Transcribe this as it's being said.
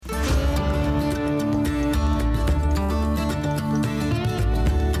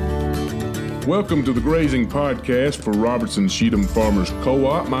Welcome to the Grazing Podcast for Robertson Cheatham Farmers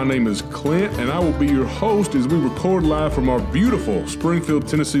Co-op. My name is Clint, and I will be your host as we record live from our beautiful Springfield,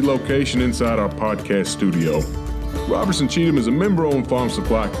 Tennessee location inside our podcast studio. Robertson Cheatham is a member-owned farm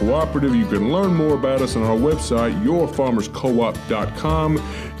supply cooperative. You can learn more about us on our website, yourfarmerscoop.com,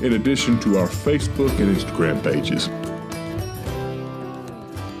 in addition to our Facebook and Instagram pages.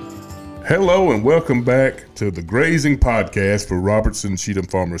 Hello and welcome back to the Grazing Podcast for Robertson Cheatham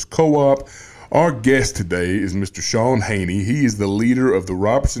Farmers Co-op. Our guest today is Mr. Sean Haney. He is the leader of the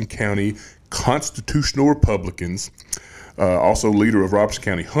Robertson County Constitutional Republicans, also leader of Robertson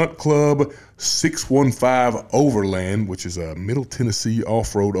County Hunt Club, 615 Overland, which is a Middle Tennessee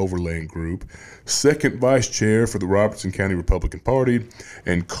off-road overland group, second vice chair for the Robertson County Republican Party,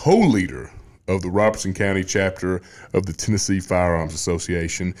 and co-leader of the Robertson County chapter of the Tennessee Firearms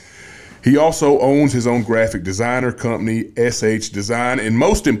Association. He also owns his own graphic designer company, SH Design, and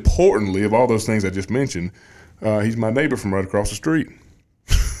most importantly, of all those things I just mentioned, he's my neighbor from right across the street.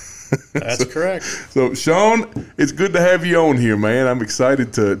 That's correct. So, Sean, it's good to have you on here, man. I'm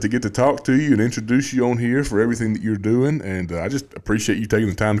excited to get to talk to you and introduce you on here for everything that you're doing, and I just appreciate you taking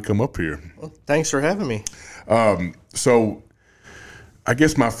the time to come up here. Well, thanks for having me. So, I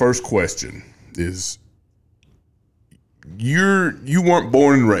guess my first question is, you weren't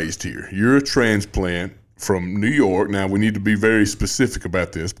born and raised here. You're a transplant from New York. Now, we need to be very specific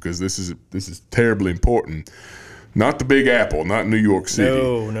about this because this is terribly important. Not the Big Apple, not New York City.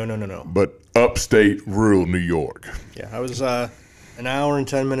 No. But upstate rural New York. Yeah, I was an hour and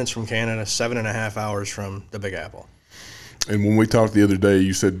 10 minutes from Canada, 7.5 hours from the Big Apple. And when we talked the other day,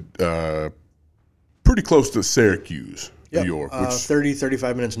 you said pretty close to Syracuse, New York.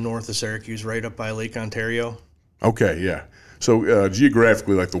 35 minutes north of Syracuse, right up by Lake Ontario. Okay, yeah. So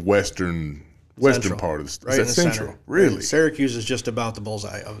geographically, like the western Central. part of the state. Right Is that central? Center. Really? Right. Syracuse is just about the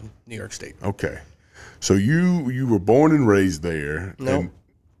bullseye of New York State. Okay. So you were born and raised there. Nope.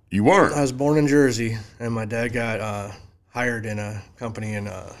 You weren't? I was born in Jersey, and my dad got hired in a company in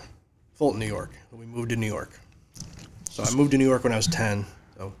Fulton, New York. We moved to New York. So I moved to New York when I was 10.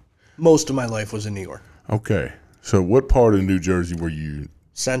 So most of my life was in New York. Okay. So what part of New Jersey were you?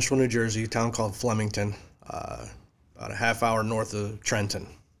 Central New Jersey, a town called Flemington, about a half hour north of Trenton.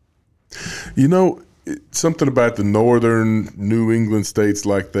 You know, something about the northern New England states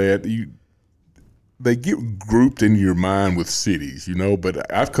like that, they get grouped in your mind with cities, you know, but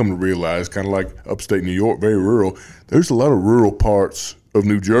I've come to realize, kind of like upstate New York, very rural, there's a lot of rural parts of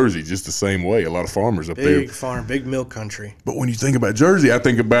New Jersey just the same way. A lot of farmers up there. Big farm, big milk country. But when you think about Jersey, I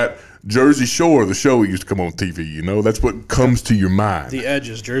think about Jersey Shore, the show that used to come on TV, you know? That's what comes to your mind. The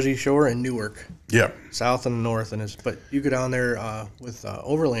edges, Jersey Shore and Newark. Yeah. South and north. But you go down there with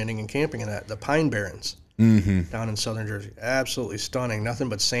overlanding and camping and that, the Pine Barrens down in southern Jersey. Absolutely stunning. Nothing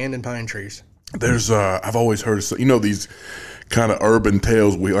but sand and pine trees. There's, I've always heard of, you know, these kind of urban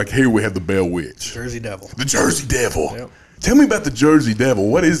tales. Like here we have the Bell Witch. Jersey Devil. The Jersey Devil. Yep. Tell me about the Jersey Devil.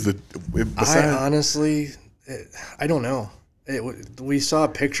 What is I don't know. We saw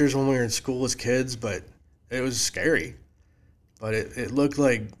pictures when we were in school as kids, but it was scary. But it looked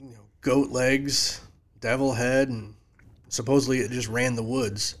like goat legs, devil head, and supposedly it just ran the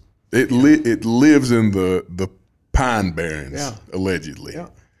woods. It lives in the Pine Barrens, allegedly. Yeah.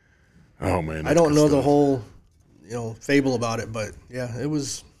 Oh man, I don't know the whole fable about it, but yeah, it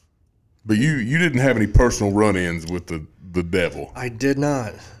was. But you didn't have any personal run-ins with the devil. I did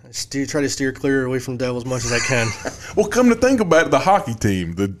not. I try to steer clear away from the devil as much as I can. Well, come to think about it, the hockey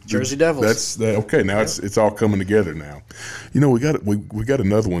team, the Jersey Devils. Okay. Now it's all coming together now. You know, we got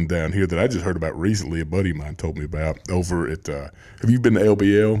another one down here that I just heard about recently. A buddy of mine told me about over at. Have you been to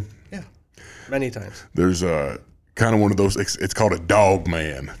LBL? Yeah, many times. There's kind of one of those. It's called a dog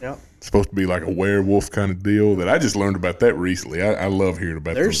man. Yeah. It's supposed to be like a werewolf kind of deal. That I just learned about that recently. I love hearing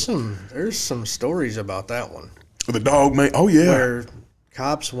about. There's some stories about that one. The dog man. Oh yeah. Where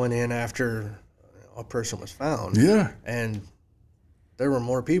cops went in after a person was found. Yeah. And there were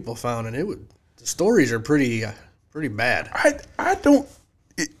more people found, and the stories are pretty bad. I don't.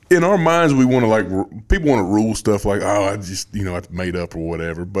 In our minds, we want to people want to rule stuff like, oh, I just I made up or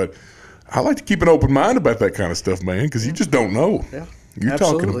whatever. But I like to keep an open mind about that kind of stuff, man, because you just don't know. Yeah. You're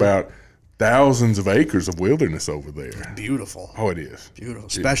absolutely. talking about thousands of acres of wilderness over there. Beautiful. Oh, it is. Beautiful.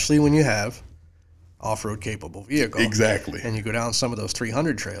 Especially when you have off-road capable vehicle. Exactly. And you go down some of those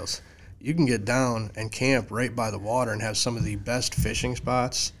 300 trails. You can get down and camp right by the water and have some of the best fishing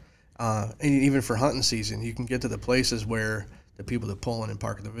spots. And even for hunting season, you can get to the places where the people that pull in and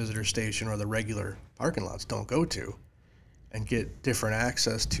park at the visitor station or the regular parking lots don't go to, and get different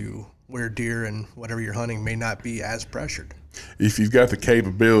access to where deer and whatever you're hunting may not be as pressured. If you've got the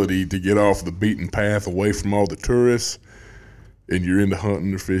capability to get off the beaten path away from all the tourists, and you're into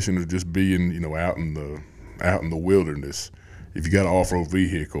hunting or fishing or just being, out in the wilderness, if you got an off-road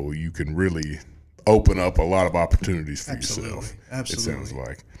vehicle, you can really open up a lot of opportunities for yourself. Absolutely. It sounds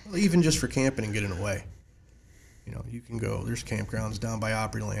like. Well, even just for camping and getting away. You can go, there's campgrounds down by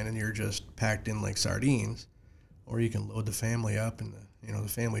Opryland and you're just packed in like sardines, or you can load the family up in the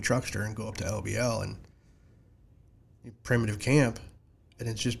family truckster and go up to LBL and primitive camp, and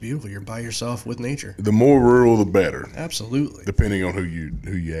it's just beautiful. You're by yourself with nature. The more rural, the better. Absolutely. Depending on who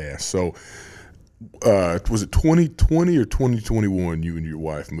you ask. So, was it 2020 or 2021 you and your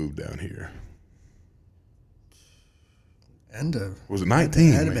wife moved down here? Was it 19?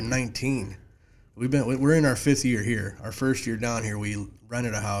 It had to been 19. We're in our 5th year here. Our first year down here, we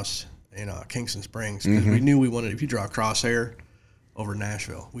rented a house in Kingston Springs because we knew we wanted. If you draw a crosshair over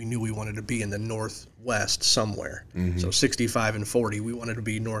Nashville, we knew we wanted to be in the northwest somewhere. So 65 and 40, we wanted to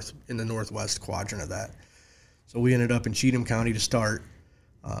be in the northwest quadrant of that. So we ended up in Cheatham County to start.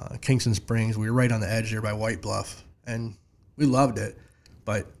 Kingston Springs, we were right on the edge there by White Bluff, and we loved it,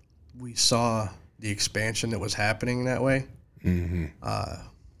 but we saw the expansion that was happening that way.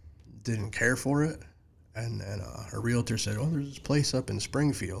 Didn't care for it, and then our realtor said, "Oh, there's this place up in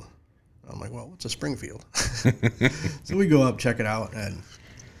Springfield." I'm like, "Well, what's a Springfield?" So we go up, check it out, and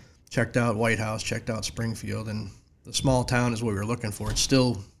checked out White House, checked out Springfield, and the small town is what we were looking for. It's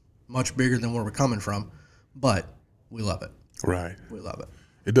still much bigger than where we're coming from, but we love it. Right. We love it.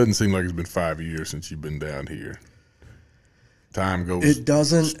 It doesn't seem like it's been 5 years since you've been down here. Time goes. It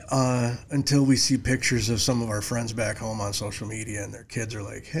doesn't until we see pictures of some of our friends back home on social media, and their kids are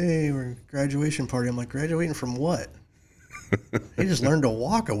like, "Hey, we're graduation party." I'm like, "Graduating from what?" They just learned to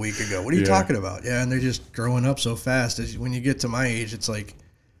walk a week ago. What are you talking about? Yeah, and they're just growing up so fast. When you get to my age, it's like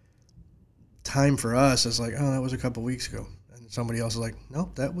time for us is like, "Oh, that was a couple weeks ago," and somebody else is like,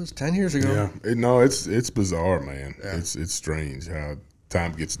 "Nope, that was 10 years ago." Yeah, it's bizarre, man. Yeah. It's strange how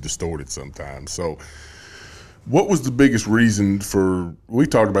time gets distorted sometimes. So, what was the biggest reason for? We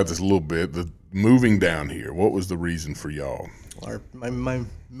talked about this a little bit. The moving down here. What was the reason for y'all? Well, my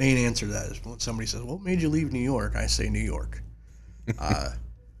main answer to that is when somebody says, "What made you leave New York?" I say New York.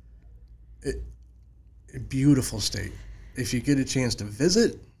 Beautiful state. If you get a chance to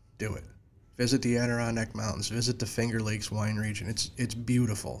visit, do it. Visit the Adirondack Mountains. Visit the Finger Lakes wine region. It's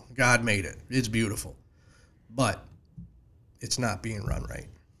beautiful. God made it. It's beautiful, but it's not being run right.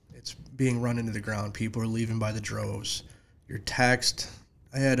 It's being run into the ground. People are leaving by the droves. You're taxed.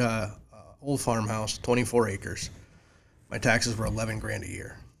 I had a old farmhouse, 24 acres. My taxes were $11,000 a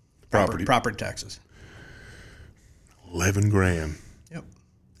year. Property taxes. 11 grand. Yep.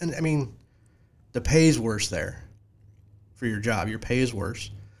 And I mean, the pay's worse there for your job. Your pay is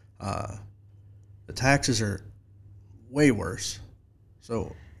worse. The taxes are way worse.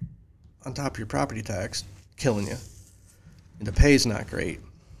 So on top of your property tax, killing you. And the pay's not great.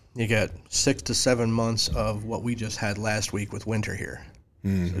 You get 6 to 7 months of what we just had last week with winter here.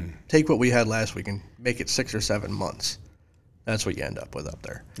 So take what we had last week and make it 6 or 7 months. That's what you end up with up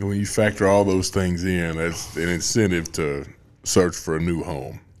there. And when you factor all those things in, that's an incentive to search for a new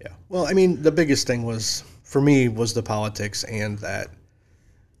home. Yeah. Well, I mean, the biggest thing for me, was the politics and that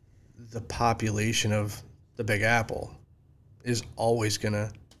the population of the Big Apple is always going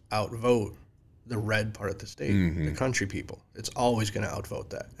to outvote the red part of the state, the country people. It's always going to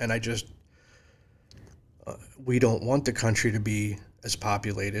outvote that. And I just, we don't want the country to be as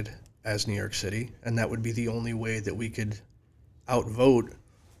populated as New York City, and that would be the only way that we could outvote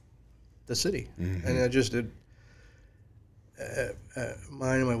the city. And I just,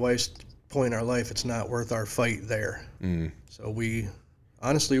 mine and my wife's point in our life, it's not worth our fight there. So we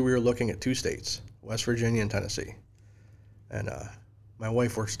were looking at 2 states, West Virginia and Tennessee. And my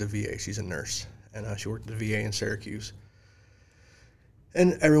wife works at the VA. She's a nurse, and she worked at the VA in Syracuse.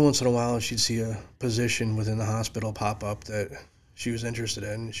 And every once in a while, she'd see a position within the hospital pop up that she was interested in.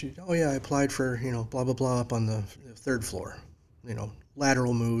 And she'd, "Oh, yeah, I applied for, blah, blah, blah up on the 3rd floor.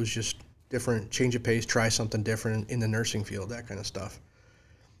 Lateral moves, just different, change of pace, try something different in the nursing field, that kind of stuff."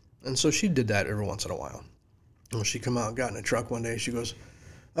 And so she did that every once in a while. When she come out and got in a truck one day, she goes,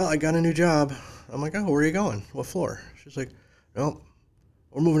 "Well, I got a new job." I'm like, "Oh, where are you going? What floor?" She's like, "No,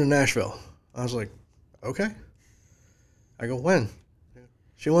 we're moving to Nashville." I was like, "Okay." I go, "When?"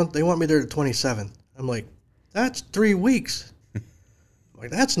 They want me there the 27th. I'm like, "That's 3 weeks." I'm like,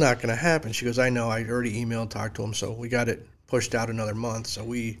 "That's not going to happen." She goes, "I know. I already emailed, talked to him, so we got it pushed out another month." So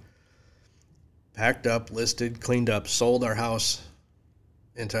we packed up, listed, cleaned up, sold our house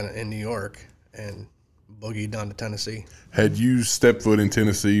in New York, and boogied down to Tennessee. Had you stepped foot in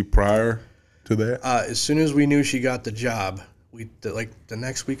Tennessee prior to that? As soon as we knew she got the job, the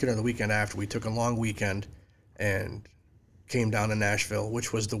next weekend or the weekend after, we took a long weekend and came down to Nashville,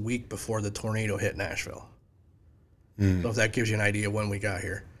 which was the week before the tornado hit Nashville. So if that gives you an idea when we got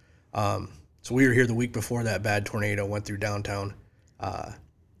here. So we were here the week before that bad tornado went through downtown.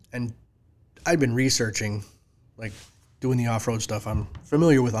 And I'd been researching, like doing the off-road stuff. I'm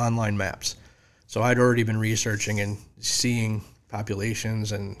familiar with online maps. So I'd already been researching and seeing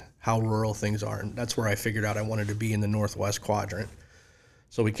populations and how rural things are. And that's where I figured out I wanted to be in the northwest quadrant.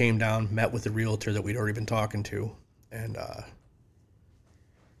 So we came down, met with the realtor that we'd already been talking to, and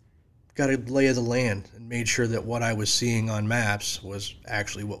got a lay of the land and made sure that what I was seeing on maps was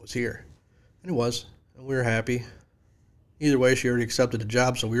actually what was here. And it was. And we were happy. Either way, she already accepted the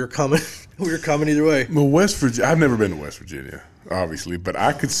job, so we were coming. We were coming either way. Well, West Virginia, I've never been to West Virginia, obviously, but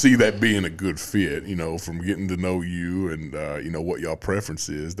I could see that being a good fit, from getting to know you and, what y'all preference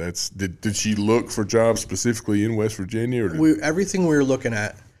is. Did she look for jobs specifically in West Virginia? Everything we were looking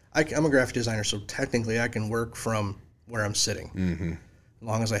at, I'm a graphic designer, so technically I can work from where I'm sitting, as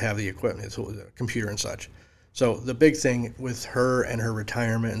long as I have the equipment, so the computer and such. So the big thing with her and her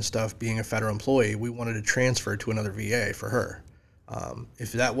retirement and stuff, being a federal employee, we wanted to transfer to another VA for her.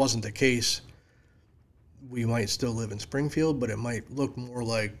 If that wasn't the case, we might still live in Springfield, but it might look more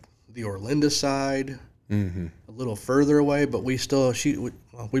like the Orlinda side, a little further away. But we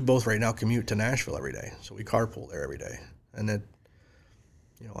both right now commute to Nashville every day, so we carpool there every day. And then,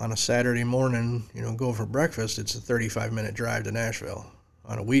 on a Saturday morning, go for breakfast, it's a 35-minute drive to Nashville.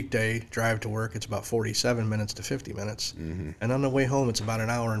 On a weekday drive to work, it's about 47 minutes to 50 minutes. And on the way home, it's about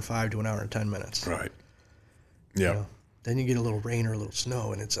an hour and 5 to an hour and 10 minutes. Right. Yeah. Then you get a little rain or a little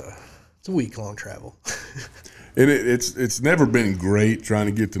snow, and it's a week-long travel. And it's never been great trying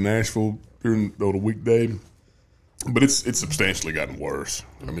to get to Nashville during the weekday, but it's substantially gotten worse.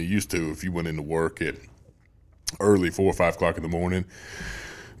 I mean, used to, if you went into work at early 4 or 5 o'clock in the morning,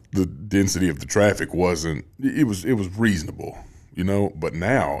 the density of the traffic wasn't. It was reasonable. But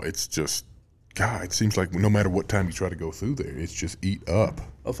now it's just, God, it seems like no matter what time you try to go through there, it's just eat up.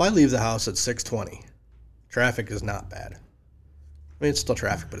 Well, if I leave the house at 6:20, traffic is not bad. I mean, it's still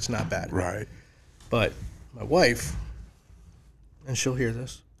traffic, but it's not bad. Right. But my wife, and she'll hear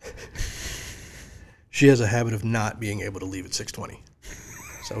this, she has a habit of not being able to leave at 6:20.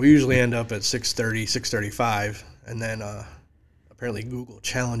 So we usually end up at 6:30, 6:35, and then apparently Google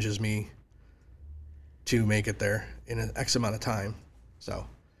challenges me to make it there in an X amount of time. So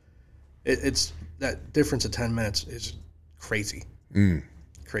it's that difference of 10 minutes is crazy.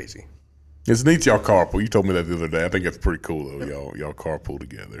 Crazy. It's neat y'all carpool. You told me that the other day. I think that's pretty cool though. Y'all carpool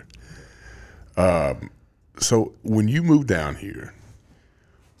together. So when you moved down here,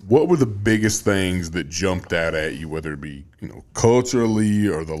 what were the biggest things that jumped out at you, whether it be culturally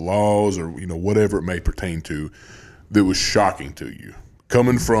or the laws or whatever it may pertain to, that was shocking to you,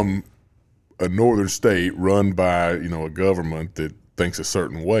 coming from a northern state run by a government that thinks a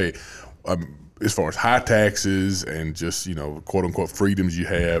certain way, as far as high taxes and just quote unquote freedoms you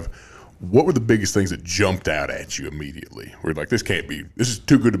have? What were the biggest things that jumped out at you immediately? Where you're like, this is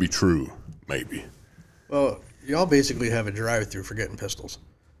too good to be true, maybe? Well, y'all basically have a drive-through for getting pistols.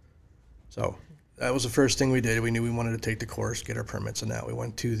 So that was the first thing we did. We knew we wanted to take the course, get our permits and that. We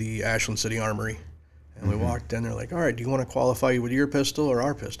went to the Ashland City Armory, and we walked in. They're like, all right, do you want to qualify with your pistol or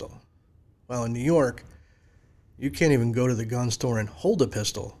our pistol? Well, in New York, you can't even go to the gun store and hold a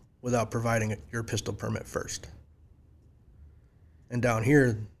pistol without providing your pistol permit first. And down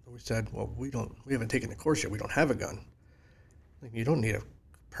here, we said, well, we haven't taken the course yet. We don't have a gun. Like, you don't need a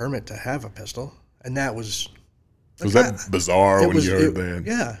permit to have a pistol. And that was... Was that bizarre when you heard that?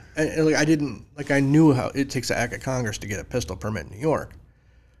 Yeah. And I knew how it takes an act of Congress to get a pistol permit in New York,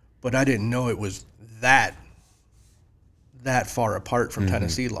 but I didn't know it was that far apart from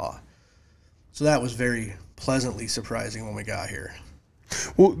Tennessee law. So that was very pleasantly surprising when we got here.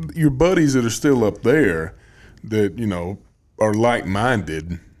 Well, your buddies that are still up there that, are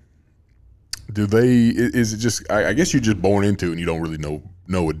like-minded, is it just, I guess you're just born into it and you don't really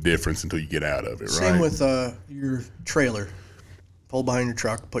know a difference until you get out of it, right? Same with your trailer. Pull behind your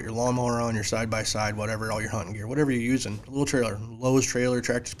truck, put your lawnmower on, your side-by-side, whatever, all your hunting gear, whatever you're using. A little trailer, Lowe's trailer,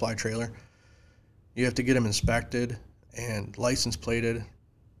 Tractor Supply trailer. You have to get them inspected and license plated.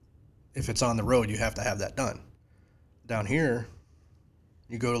 If it's on the road, you have to have that done. Down here,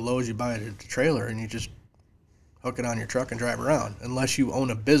 you go to Lowe's, you buy a trailer, and you just hook it on your truck and drive around. Unless you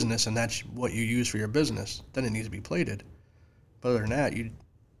own a business and that's what you use for your business, then it needs to be plated. But other than that,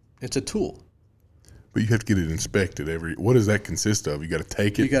 it's a tool. But you have to get it inspected what does that consist of? You got to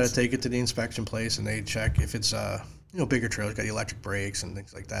take it? You got to take it to the inspection place, and they check if it's bigger trailers got electric brakes and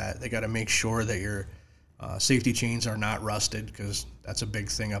things like that. They got to make sure that your safety chains are not rusted, because that's a big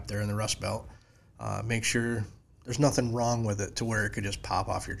thing up there in the Rust Belt. Make sure there's nothing wrong with it to where it could just pop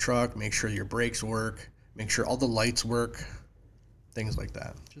off your truck. Make sure your brakes work. Make sure all the lights work. Things like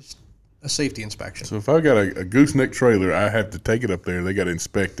that. Just a safety inspection. So if I got a gooseneck trailer, I have to take it up there. They got to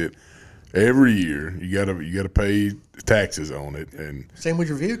inspect it every year. You got to pay taxes on it, and same with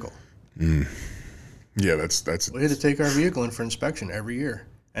your vehicle. Yeah, that's. We had to take our vehicle in for inspection every year,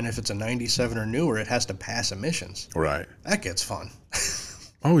 and if it's a '97 or newer, it has to pass emissions. Right. That gets fun.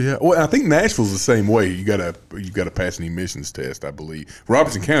 Oh yeah. Well, I think Nashville's the same way. You gotta pass an emissions test, I believe.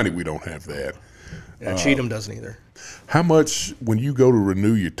 Robertson County, we don't have that. Yeah, Cheatham doesn't either. How much, when you go to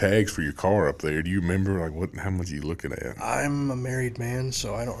renew your tags for your car up there, do you remember how much are you looking at? I'm a married man,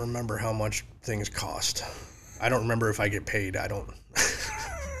 so I don't remember how much things cost. I don't remember if I get paid. I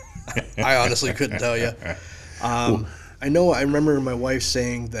honestly couldn't tell you. I remember my wife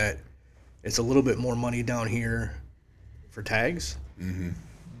saying that it's a little bit more money down here for tags,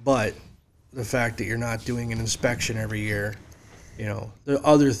 but the fact that you're not doing an inspection every year, there are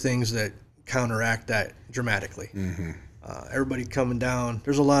other things that counteract that dramatically. Everybody coming down.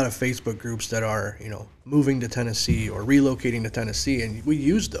 There's a lot of Facebook groups that are, moving to Tennessee or relocating to Tennessee, and we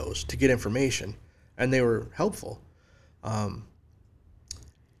used those to get information, and they were helpful. But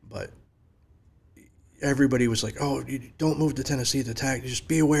everybody was like, "Oh, you don't move to Tennessee. Just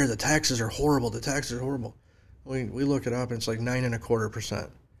be aware the taxes are horrible. The taxes are horrible." We look it up, and it's like 9.25%,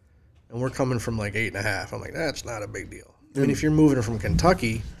 and we're coming from like 8.5%. I'm like, that's not a big deal. I mean, if you're moving from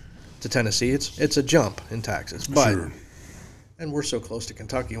Kentucky to Tennessee, it's a jump in taxes. But Sure. And we're so close to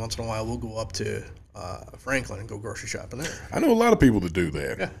Kentucky. Once in a while, we'll go up to Franklin and go grocery shopping there. I know a lot of people that do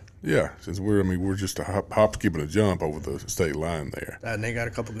that. Yeah. Since we're just a hop, skip, and a jump over the state line there. And they got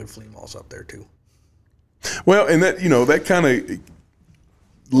a couple good flea malls up there too. Well, and that kind of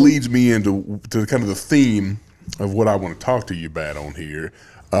leads me into kind of the theme of what I want to talk to you about on here.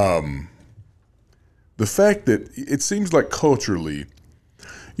 The fact that it seems like culturally,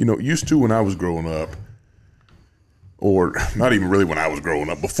 used to when I was growing up, or not even really when I was growing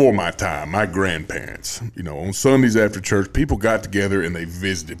up, before my time, my grandparents, on Sundays after church, people got together and they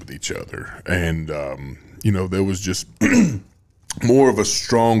visited with each other. And, there was just more of a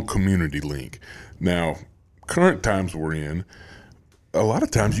strong community link. Now, current times we're in, a lot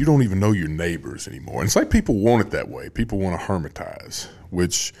of times you don't even know your neighbors anymore. And it's like people want it that way. People want to hermitize,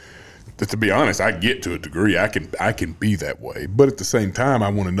 which, to be honest, I get to a degree. I can be that way. But at the same time, I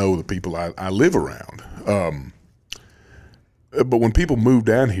want to know the people I live around. But when people move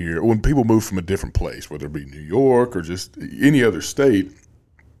down here, when people move from a different place, whether it be New York or just any other state,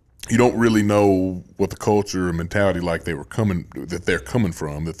 you don't really know what the culture and mentality they're coming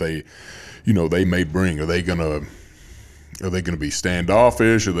from, that they may bring. Are they gonna be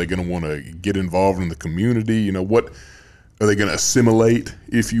standoffish? Are they gonna want to get involved in the community? What are they gonna assimilate,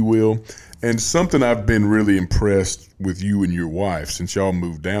 if you will? And something I've been really impressed with you and your wife since y'all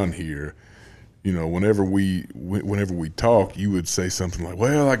moved down here. Whenever we talk, you would say something like,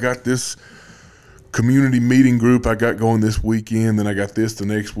 "Well, I got this community meeting group I got going this weekend, then I got this the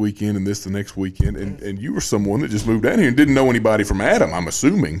next weekend, and this the next weekend." And you were someone that just moved down here and didn't know anybody from Adam, I'm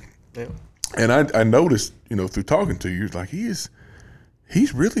assuming. Yeah. And I noticed, through talking to you, like he's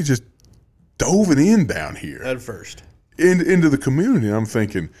really just dove in down here At first. into the community. And I'm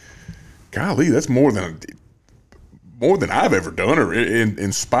thinking, golly, that's more than I've ever done or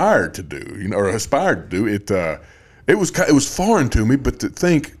inspired to do, or aspired to do. It was foreign to me, but to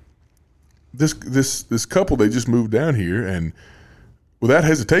think this couple, they just moved down here, and without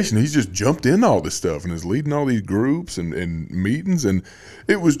hesitation, he's just jumped in all this stuff and is leading all these groups and meetings, and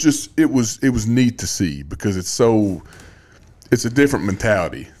it was neat to see, because it's a different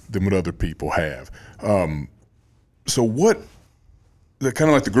mentality than what other people have. So what? Kind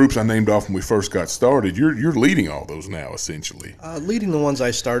of like the groups I named off when we first got started, you're leading all those now, essentially. Leading the ones I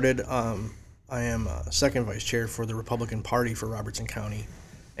started, I am second vice chair for the Republican Party for Robertson County,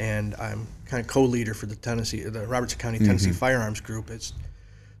 and I'm kind of co-leader for the Robertson County Tennessee Firearms Group. It's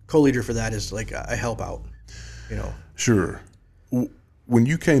co-leader for that is like I help out, Sure. When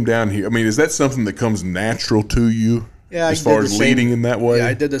you came down here, I mean, is that something that comes natural to you? Yeah, as far as leading in that way? Yeah,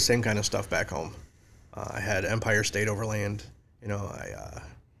 I did the same kind of stuff back home. I had Empire State Overland.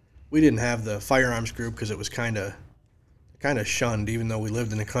 We didn't have the firearms group because it was kind of shunned, even though we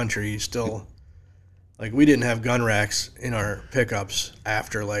lived in the country. Still, we didn't have gun racks in our pickups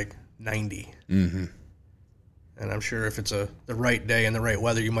after 90. Mm-hmm. And I'm sure if it's the right day and the right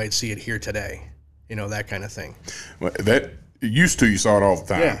weather, you might see it here today. That kind of thing. Well, that used to, you saw it all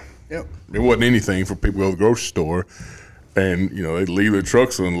the time. Yep. It wasn't anything for people to go to the grocery store. And, they'd leave their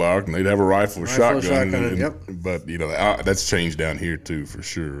trucks unlocked, and they'd have a rifle or shotgun. Yep. But, that's changed down here, too, for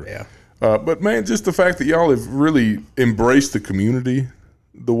sure. Yeah. But, man, just the fact that y'all have really embraced the community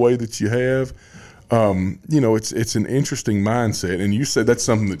the way that you have, it's an interesting mindset. And you said that's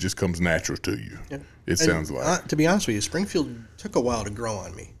something that just comes natural to you, sounds like. To be honest with you, Springfield took a while to grow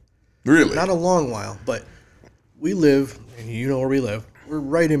on me. Really? Not a long while, but we live, and you know where we live, we're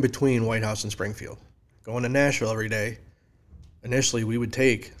right in between White House and Springfield. Going to Nashville every day. Initially, we would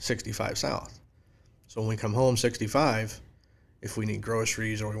take 65 South. So when we come home 65, if we need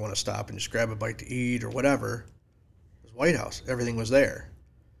groceries or we want to stop and just grab a bite to eat or whatever, it was White House. Everything was there.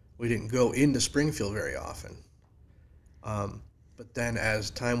 We didn't go into Springfield very often. But then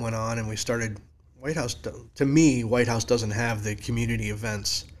as time went on and we started, White House, to me, White House doesn't have the community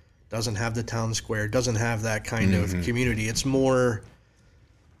events, doesn't have the town square, doesn't have that kind of community. It's more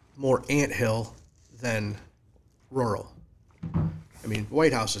anthill than rural. I mean,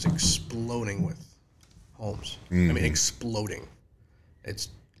 White House is exploding with homes. I mean, exploding. It's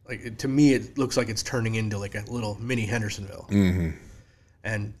like, to me, it looks like it's turning into like a little mini Hendersonville.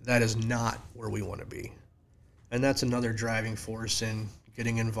 And that is not where we want to be. And that's another driving force in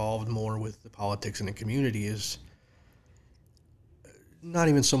getting involved more with the politics in the community, is not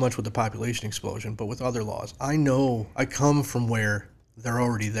even so much with the population explosion, but with other laws. I come from where they're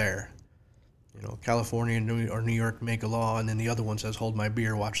already there. California or New York make a law, and then the other one says, hold my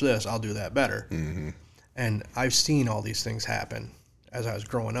beer, watch this, I'll do that better. And I've seen all these things happen as I was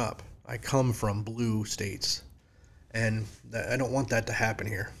growing up. I come from blue states, and I don't want that to happen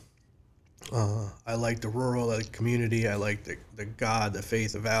here. I like the rural, I like the community, I like the God, the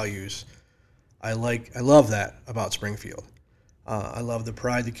faith, the values. I love that about Springfield. I love the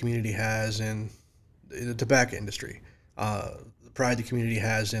pride the community has in the tobacco industry, the pride the community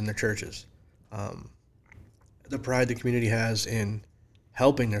has in their churches. The pride the community has in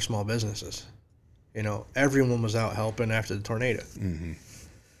helping their small businesses. Everyone was out helping after the tornado.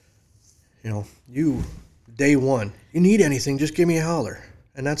 Day one, you need anything, just give me a holler.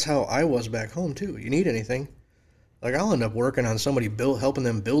 And that's how I was back home too. You need anything, like I'll end up working on somebody helping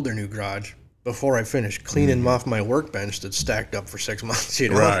them build their new garage before I finish cleaning off my workbench that's stacked up for 6 months.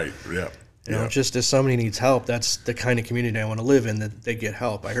 Right. Yeah. Just if somebody needs help, that's the kind of community I want to live in, that they get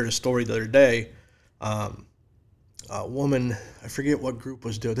help. I heard a story the other day. A woman, I forget what group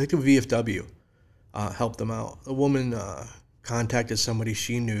was doing, I think the VFW helped them out. A woman contacted somebody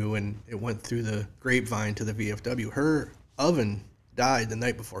she knew, and it went through the grapevine to the VFW. Her oven died the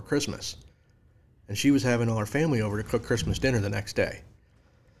night before Christmas, and she was having all her family over to cook Christmas dinner the next day.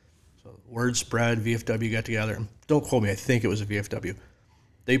 So word spread, VFW got together. Don't quote me, I think it was a VFW.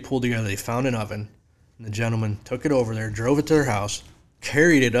 They pulled together, they found an oven, and the gentleman took it over there, drove it to her house,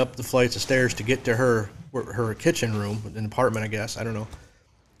 carried it up the flights of stairs to get to her kitchen room, an apartment, I guess, I don't know.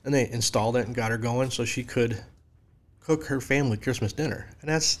 And they installed it and got her going so she could cook her family Christmas dinner. And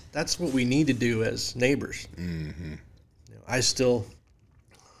that's what we need to do as neighbors. I'm still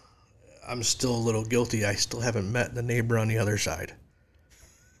a little guilty. I still haven't met the neighbor on the other side.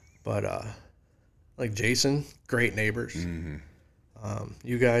 But like Jason, great neighbors.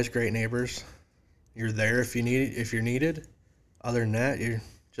 You guys, great neighbors. You're there if you're needed. Other than that, you're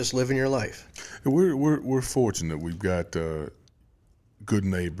just living your life. We're fortunate. We've got good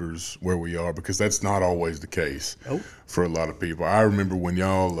neighbors where we are, because that's not always the case for a lot of people. I remember when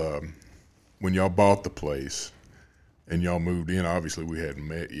y'all bought the place and y'all moved in. Obviously, we hadn't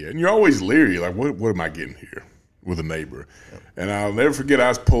met yet, and you're always leery, like, what am I getting here with a neighbor? And I'll never forget, I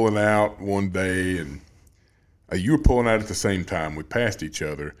was pulling out one day, and you were pulling out at the same time. We passed each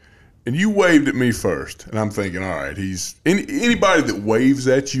other, and you waved at me first, and I'm thinking, all right, anybody that waves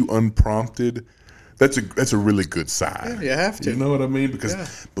at you unprompted, that's a really good sign. Yeah, you have to. You know what I mean?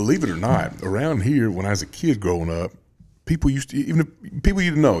 Because believe it or not, around here, when I was a kid growing up, people used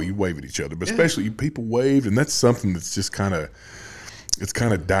to know you wave at each other, but especially people waved, and that's something that's just kind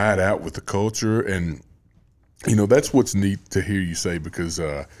of died out with the culture, and that's what's neat to hear you say, because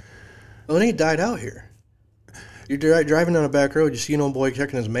well, it ain't died out here. You're driving down a back road, you see an old boy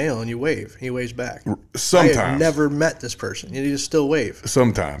checking his mail, and you wave. He waves back. Sometimes. I have never met this person. You just still wave.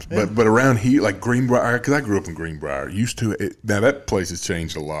 Sometimes. Yeah. But around here, like Greenbrier, because I grew up in Greenbrier, now that place has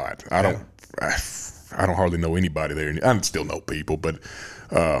changed a lot. I don't hardly know anybody there. I still know people, but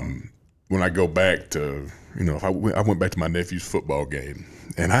when I go back to, if I went back to my nephew's football game,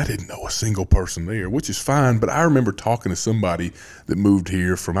 and I didn't know a single person there, which is fine. But I remember talking to somebody that moved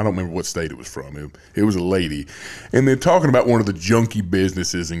here from, I don't remember what state it was from. It was a lady. And they're talking about one of the junky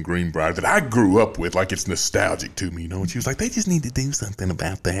businesses in Greenbrier that I grew up with, like it's nostalgic to me, And she was like, they just need to do something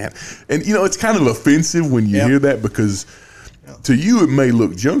about that. And, it's kind of offensive when you hear that, because to you it may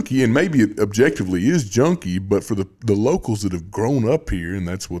look junky, and maybe it objectively is junky, but for the locals that have grown up here and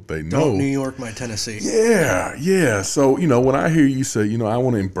that's what they know. Don't New York my Tennessee. Yeah. So, when I hear you say, I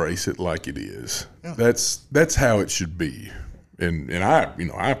want to embrace it like it is, that's how it should be. And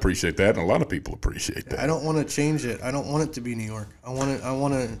I appreciate that, and a lot of people appreciate that. I don't want to change it. I don't want it to be New York. I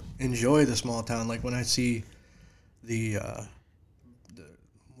want to enjoy the small town. Like when I see the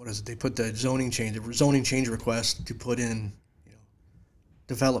what is it? They put the zoning change request to put in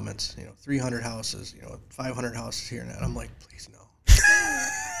developments, 300 houses, 500 houses here and that. I'm like, please no.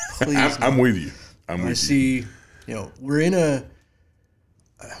 Please I'm no. with you. I see, we're in as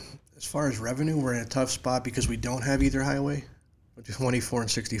far as revenue, we're in a tough spot because we don't have either highway. Which is 24 and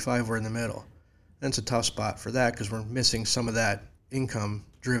 65, we're in the middle. And it's a tough spot for that because we're missing some of that income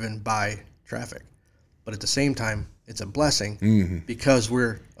driven by traffic. But at the same time, it's a blessing because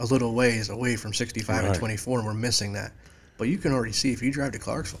we're a little ways away from 65 and 24, and we're missing that. But you can already see, if you drive to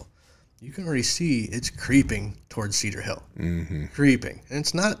Clarksville, you can already see it's creeping towards Cedar Hill. Creeping. And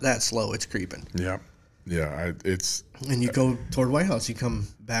it's not that slow. It's creeping. Yeah. Yeah. And you go toward White House, you come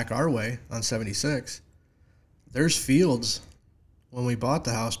back our way on 76. There's fields. When we bought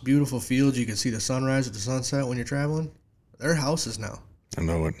the house, beautiful fields. You could see the sunrise at the sunset when you're traveling. They're houses now. I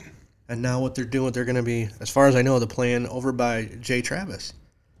know it. And now what they're doing, they're going to be, as far as I know, the plan over by J. Travis.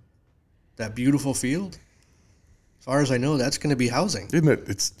 That beautiful field. As far as I know, that's going to be housing. Isn't it?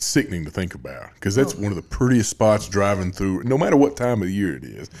 It's sickening to think about, because that's one of the prettiest spots driving through, no matter what time of the year it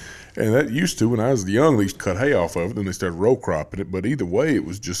is. And that used to, when I was young, they used to cut hay off of it, then they started row cropping it. But either way, it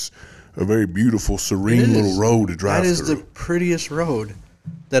was just a very beautiful, serene little road to drive through. That is the prettiest road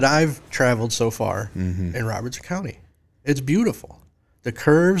that I've traveled so far in Robertson County. It's beautiful. The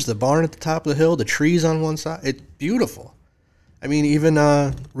curves, the barn at the top of the hill, the trees on one side, it's beautiful. I mean, even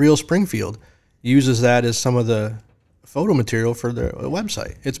Real Springfield uses that as some of the photo material for their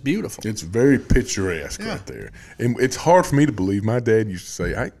website. It's beautiful. It's very picturesque right there. And it's hard for me to believe. My dad used to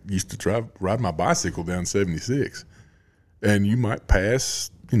say, I used to ride my bicycle down 76, and you might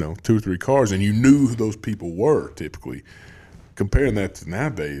pass, 2 or 3 cars, and you knew who those people were typically. Comparing that to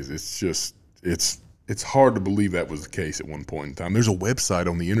nowadays, it's just, it's hard to believe that was the case at one point in time. There's a website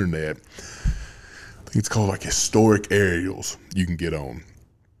on the internet, I think it's called like Historic Aerials, you can get on.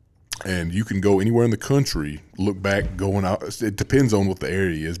 And you can go anywhere in the country, look back, going out. It depends on what the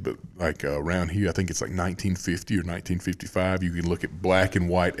area is, but like around here, I think it's like 1950 or 1955. You can look at black and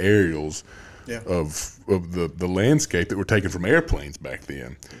white aerials of the landscape that were taken from airplanes back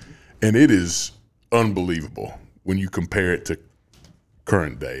then. And it is unbelievable when you compare it to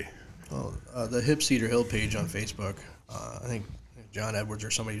current day. Well, the Hip Cedar Hill page on Facebook, I think John Edwards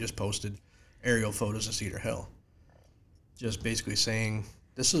or somebody just posted aerial photos of Cedar Hill. Just basically saying,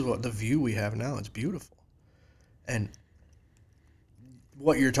 this is what the view we have now. It's beautiful. And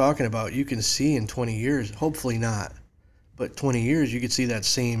what you're talking about, you can see in 20 years, hopefully not, but 20 years, you could see that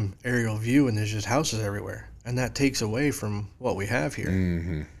same aerial view and there's just houses everywhere. And that takes away from what we have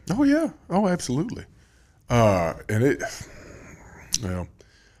here. Oh, yeah. Oh, absolutely. And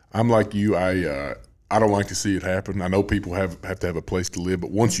I'm like you. I don't like to see it happen. I know people have to have a place to live,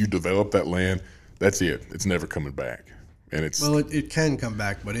 but once you develop that land, that's it. It's never coming back. And it can come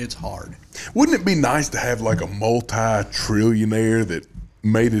back, but it's hard. Wouldn't it be nice to have like a multi-trillionaire that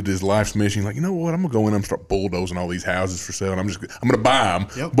made it his life's mission? Like, you know what? I'm gonna go in and start bulldozing all these houses for sale. And I'm gonna buy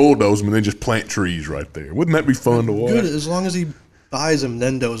them, bulldoze them, and then just plant trees right there. Wouldn't that be fun to watch? Good, as long as he buys them,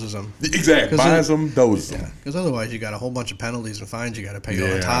 then dozes them. Exactly, buys them, dozes them. Because otherwise, you got a whole bunch of penalties and fines you got to pay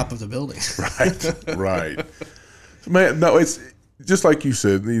on top of the building. Right. Man, no, it's. Just like you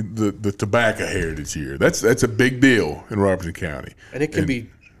said, the tobacco heritage here, that's a big deal in Robertson County. And it can be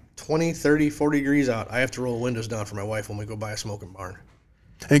 20, 30, 40 degrees out. I have to roll the windows down for my wife when we go buy a smoking barn.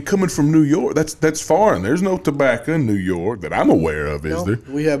 And coming from New York, that's foreign. There's no tobacco in New York that I'm aware of, is there?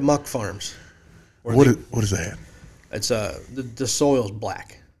 We have muck farms. What is that? It's the soil's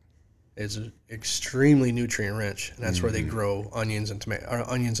black. It's extremely nutrient rich, and that's where they grow onions and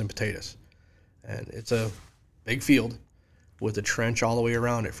potatoes. And it's a big field with a trench all the way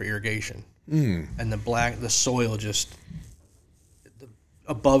around it for irrigation. And the soil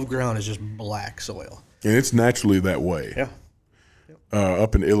above ground is just black soil. And it's naturally that way. Yeah.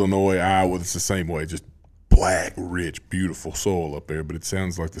 Up in Illinois, Iowa, it's the same way, just black. black, rich, beautiful soil up there, but it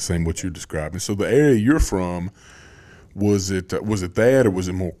sounds like the same what you're describing. So the area you're from, was it that, or was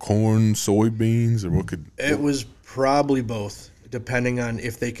it more corn, soybeans, or what could? It was probably both, depending on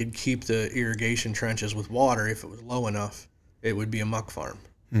if they could keep the irrigation trenches with water. If it was low enough, it would be a muck farm.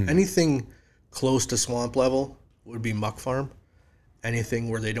 Anything close to swamp level would be muck farm. Anything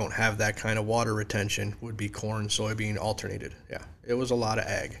where they don't have that kind of water retention would be corn, soybean, alternated. Yeah, it was a lot of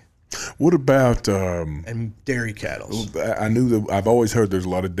ag. What about and dairy cattle? I knew that. I've always heard there's a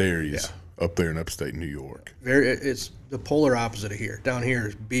lot of dairies up there in upstate New York. It's the polar opposite of here. Down here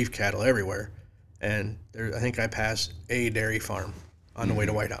is beef cattle everywhere, and I think I passed a dairy farm on the way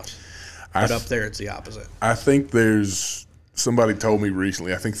to White House. But up there, it's the opposite. I think there's somebody told me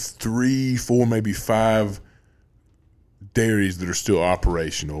recently. I think 3, 4, maybe 5 dairies that are still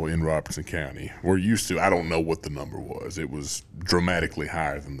operational in Robertson County. We're used to, I don't know what the number was. It was dramatically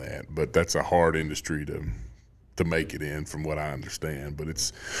higher than that, but that's a hard industry to make it in, from what I understand. But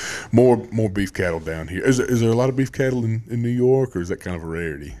it's more beef cattle down here. Is there a lot of beef cattle in New York, or is that kind of a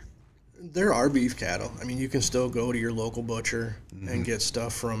rarity? There are beef cattle. I mean, you can still go to your local butcher and get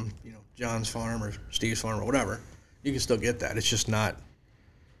stuff from, John's farm or Steve's farm or whatever. You can still get that. It's just not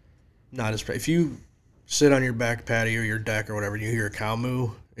as, if you sit on your back patio or your deck or whatever, and you hear a cow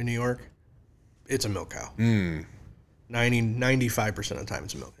moo in New York, it's a milk cow. 95% of the time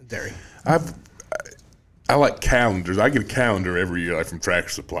it's a milk dairy. I like calendars. I get a calendar every year, like from Tractor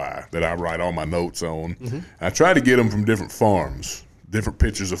Supply, that I write all my notes on. I try to get them from different farms, different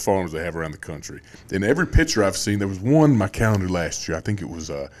pictures of farms they have around the country. In every picture I've seen, there was one in my calendar last year. I think it was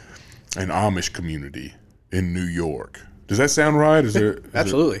an Amish community in New York. Does that sound right?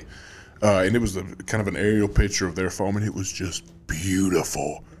 Absolutely. And it was kind of an aerial picture of their farm, and it was just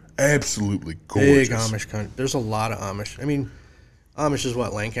beautiful, absolutely gorgeous. Big Amish country. There's a lot of Amish. I mean, Amish is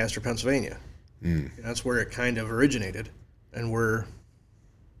what, Lancaster, Pennsylvania. That's where it kind of originated, and we're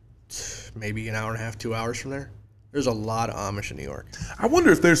maybe an hour and a half, 2 hours from there. There's a lot of Amish in New York. I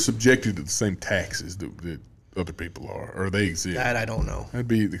wonder if they're subjected to the same taxes that other people are, or they exist. That I don't know. That'd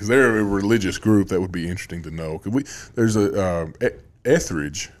be, because they're a religious group. That would be interesting to know. There's a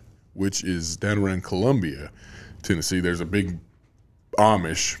Etheridge, which is down around Columbia, Tennessee. There's a big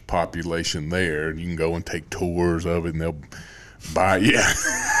Amish population there, and you can go and take tours of it, and they'll buy,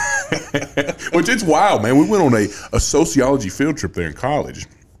 which it's wild, man. We went on a sociology field trip there in college,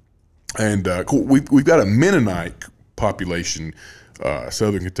 and we've got a Mennonite population,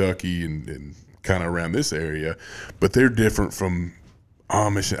 southern Kentucky and kind of around this area, but they're different from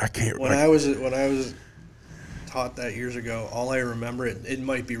Amish. When I was taught that years ago, all I remember, it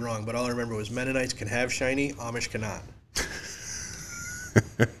might be wrong, but all I remember was Mennonites can have shiny, Amish cannot.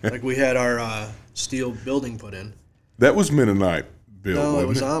 Like we had our steel building put in. That was Mennonite built. No, it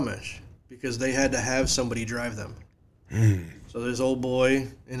was Amish, because they had to have somebody drive them. So this old boy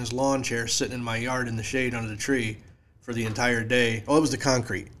in his lawn chair sitting in my yard in the shade under the tree for the entire day. Oh, it was the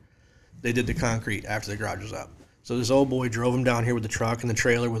concrete. They did the concrete after the garage was up. So this old boy drove him down here with the truck and the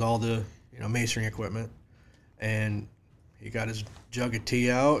trailer with all the masonry equipment. And he got his jug of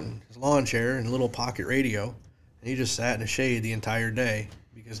tea out and his lawn chair and a little pocket radio. And he just sat in the shade the entire day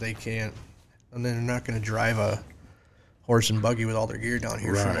because they can't. And then they're not going to drive a horse and buggy with all their gear down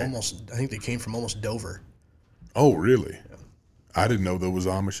here from I think they came from almost Dover. Oh, really? Yeah. I didn't know there was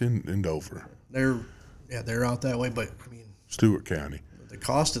Amish in Dover. They're out that way, but I mean, Stewart County. The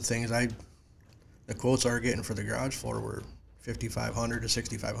cost of things, the quotes I were getting for the garage floor were $5,500 to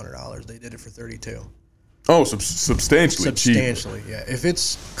 $6,500. They did it for $32. Oh, substantially cheap. Substantially, yeah. If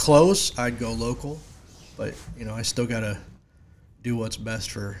it's close, I'd go local, but I still gotta do what's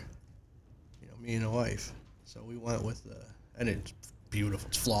best for me and the wife. So we went with and it's beautiful.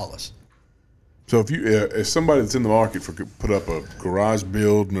 It's flawless. So if somebody that's in the market for put up a garage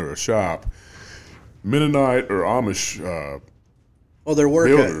building or a shop, Mennonite or Amish their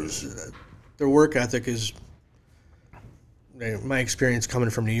builders, their work ethic is, my experience coming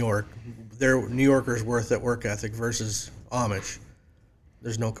from New York, their New Yorkers' work ethic versus Amish,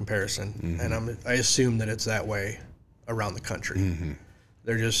 there's no comparison. And I assume that it's that way around the country.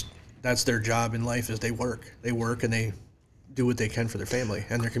 That's their job in life, is they work and they do what they can for their family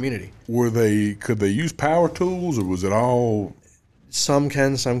and their community. Could they use power tools, or was it all? Some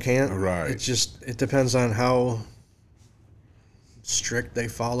can, some can't. Right. It depends on how strict they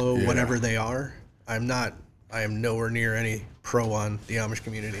follow whatever they are. I am nowhere near any pro on the Amish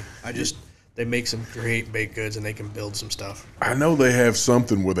community. They make some great baked goods and they can build some stuff. I know they have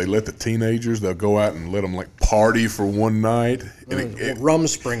something where they let the teenagers, they'll go out and let them party for one night.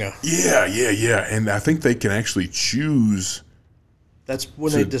 Rumspringa. Yeah. And I think they can actually choose. That's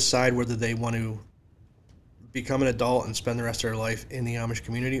when they decide whether they want to become an adult and spend the rest of their life in the Amish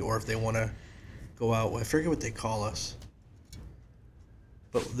community, or if they want to go out. I forget what they call us,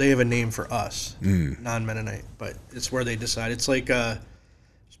 but they have a name for us, non-Mennonite. But it's where they decide. It's like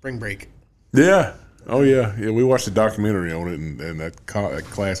spring break. Yeah. Oh, yeah. Yeah, we watched a documentary on it, and that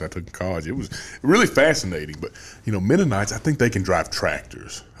class I took in college, it was really fascinating. But, Mennonites, I think they can drive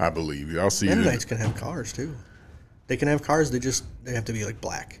tractors, I believe. I'll see Mennonites can have cars, too. They can have cars, they have to be, like,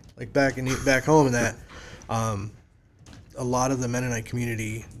 black. Like, back home in that, a lot of the Mennonite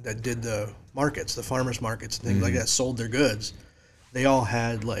community that did the markets, the farmers markets, and things like that, sold their goods, they all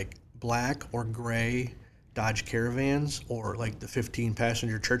had, like, black or gray Dodge Caravans or, like, the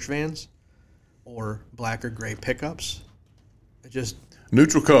 15-passenger church vans, or black or gray pickups. It just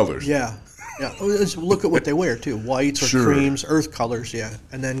neutral colors. Yeah. Just look at what they wear too: whites or creams, earth colors. Yeah,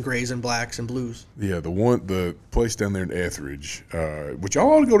 and then grays and blacks and blues. Yeah, the place down there in Etheridge, which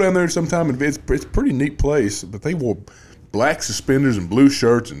y'all ought to go down there sometime. And it's a pretty neat place. But they wore black suspenders and blue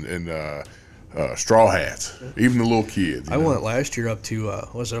shirts and straw hats. Even the little kids. I went last year up to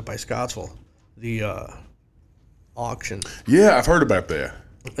was it up by Scottsville, the auction. Yeah, I've heard about that.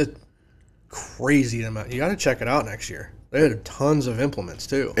 Crazy amount. You got to check it out next year. They had tons of implements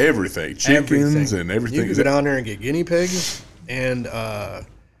too. Everything, chickens and everything. You can go down there and get guinea pigs and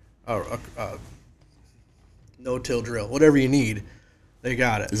no-till drill, whatever you need. They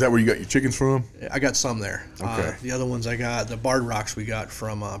got it. Is that where you got your chickens from? I got some there. Okay. The other ones I got, the barred rocks we got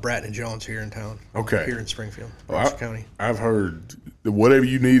from Bratton and Jones here in town. Okay. Here in Springfield, Robertson County. I've heard whatever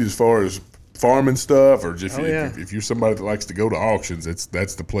you need as far as farming stuff, or just if you're somebody that likes to go to auctions,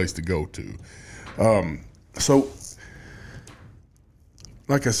 that's the place to go to. So,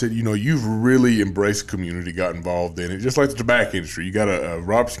 like I said, you've really embraced community, got involved in it, just like the tobacco industry. You got a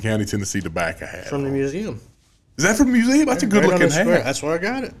Robertson County, Tennessee tobacco hat from the museum. Is that from the museum? That's a good looking hat. That's where I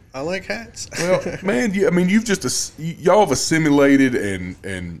got it. I like hats. Well, man, y'all have assimilated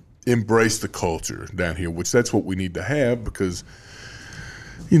and embraced the culture down here, which that's what we need to have, because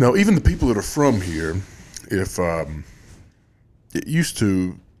even the people that are from here, if it used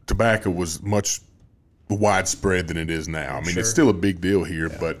to, tobacco was much widespread than it is now. I mean, It's still a big deal here,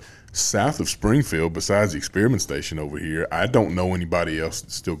 but south of Springfield, besides the experiment station over here, I don't know anybody else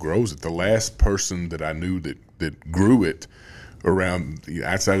that still grows it. The last person that I knew that grew it around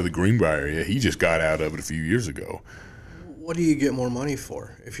outside of the Greenbrier area, he just got out of it a few years ago. What do you get more money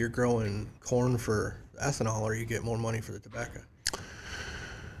for? If you're growing corn for ethanol, or you get more money for the tobacco?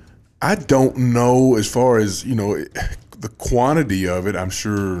 I don't know as far as, the quantity of it, I'm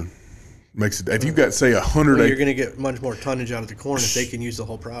sure makes it. If you've got, say, 100 acres, you're going to get much more tonnage out of the corn if they can use the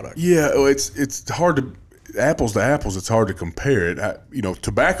whole product. Yeah, it's hard to apples. It's hard to compare it.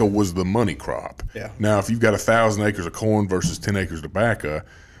 Tobacco was the money crop. Yeah. Now, if you've got 1,000 acres of corn versus 10 acres of tobacco,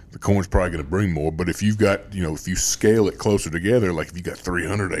 the corn's probably going to bring more. But if you've got, if you scale it closer together, like if you got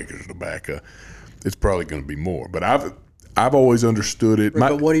 300 acres of tobacco, it's probably going to be more. But I've always understood it.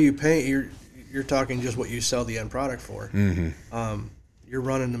 But what do you pay? You're talking just what you sell the end product for. Mm-hmm. You're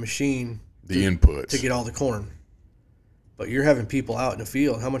running the machine, the inputs to get all the corn, but you're having people out in the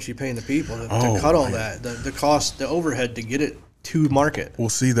field. How much are you paying the people to cut all that? The cost, the overhead to get it to market. Well,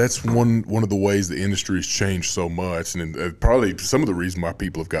 see, that's one of the ways the industry has changed so much, and probably some of the reason why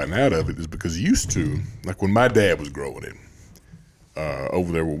people have gotten out of it is because used to, like when my dad was growing it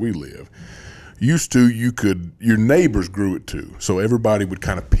over there where we live. Used to, your neighbors grew it too, so everybody would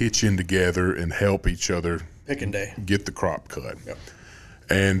kind of pitch in together and help each other picking day get the crop cut. Yep.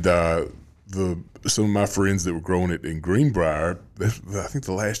 And some of my friends that were growing it in Greenbrier, I think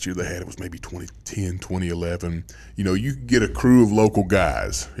the last year they had it was maybe 2010, 2011. You could get a crew of local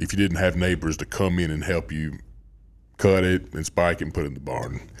guys if you didn't have neighbors to come in and help you cut it and spike it and put it in the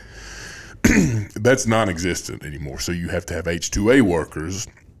barn. That's non-existent anymore. So you have to have H-2A workers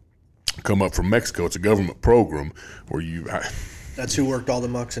come up from Mexico. It's a government program where that's who worked all the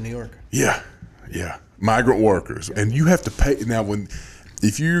mucks in New York. Yeah. Migrant workers. And you have to pay. Now,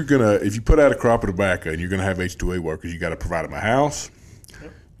 if you put out a crop of tobacco and you're going to have H-2A workers, you got to provide them a house.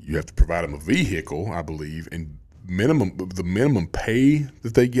 Yep. You have to provide them a vehicle, I believe, and the minimum pay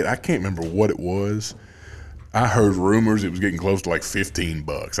that they get, I can't remember what it was. I heard rumors it was getting close to like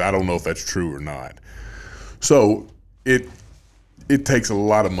 $15. I don't know if that's true or not. So it takes a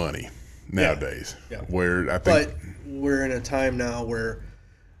lot of money nowadays. Yeah. Where I think, but we're in a time now where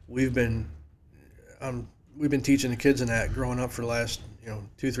we've been teaching the kids in that growing up for the last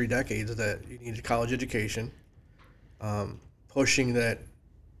 2-3 decades that you need a college education, pushing that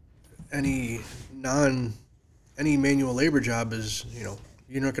any manual labor job is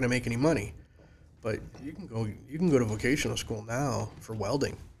you're not going to make any money, but you can go to vocational school now for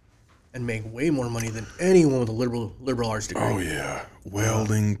welding. and make way more money than anyone with a liberal arts degree. Oh yeah,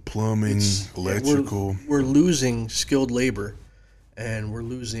 welding, plumbing, electrical. We're losing skilled labor, and we're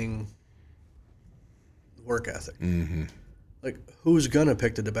losing work ethic. Mm-hmm. Like, who's gonna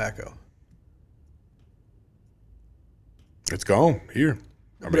pick the tobacco? It's gone here.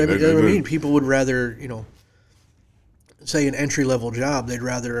 I mean, people would rather, say an entry-level job, they'd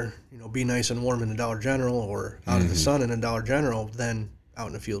rather, be nice and warm in the Dollar General or out in the sun in a Dollar General than out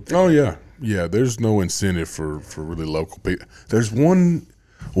in the field picking. Oh, yeah. Yeah, there's no incentive for really local people. There's one,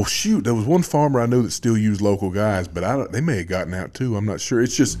 there was one farmer I know that still used local guys, but they may have gotten out too. I'm not sure.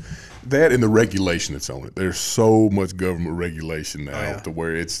 It's just that and the regulation that's on it. There's so much government regulation now to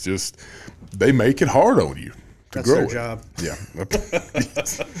where it's just, they make it hard on you. That's their job. Yeah.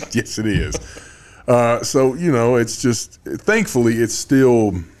 Yes, it is. So, it's just, thankfully, it's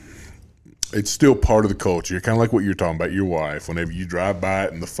still part of the culture. Kind of like what you're talking about, your wife. Whenever you drive by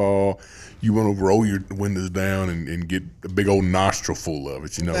it in the fall, you want to roll your windows down and get a big old nostril full of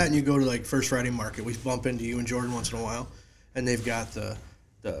it, That, and you go to, like, First Friday Market. We bump into you and Jordan once in a while, and they've got the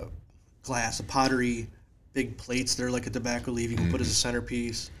glass, the pottery, big plates that are like a tobacco leaf you can put as a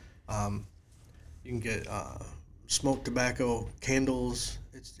centerpiece. You can get smoked tobacco, candles.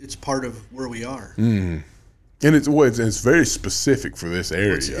 It's part of where we are. Mm. And it's very specific for this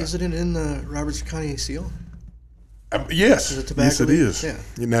area. Is it in the Robertson County seal? Yes. Is it tobacco? Yes, it is. Yeah.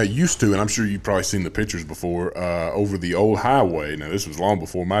 Now, it used to, and I'm sure you've probably seen the pictures before, over the old highway. Now, this was long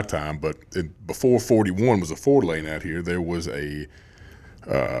before my time, but before 41 was a 4-lane out here, there was it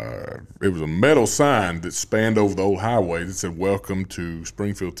was a metal sign that spanned over the old highway that said, "Welcome to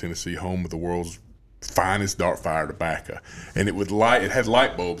Springfield, Tennessee, home of the world's finest dark fire tobacco," and it had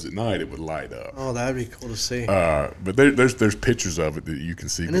light bulbs at night. It would light up. Oh, that'd be cool to see. But there's pictures of it that you can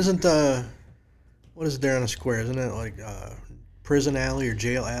see. And isn't what is there on the square? Isn't it like prison alley or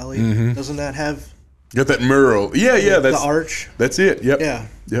jail alley? Mm-hmm. Doesn't that have? Got that mural? Yeah. That's the arch. That's it. Yep. Yeah.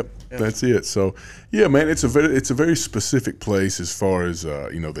 Yep. That's it. So, yeah, man, it's a very specific place as far as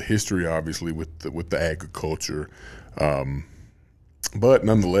the history, obviously with the agriculture. But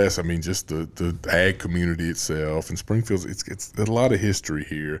nonetheless, I mean, just the ag community itself and Springfield, it's a lot of history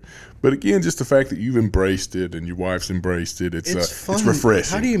here. But again, just the fact that you've embraced it and your wife's embraced it, it's fun. It's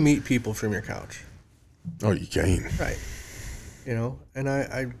refreshing. How do you meet people from your couch? Oh, you can. Right. And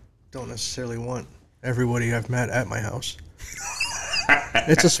I don't necessarily want everybody I've met at my house.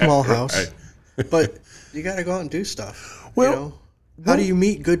 It's a small house, right. But you got to go out and do stuff. Well, how do you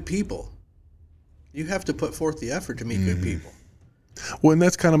meet good people? You have to put forth the effort to meet good people. Well, and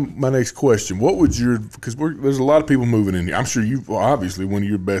that's kind of my next question. What would because there's a lot of people moving in here. I'm sure obviously one of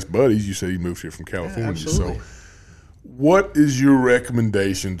your best buddies, you said he moved here from California. Yeah, absolutely. So what is your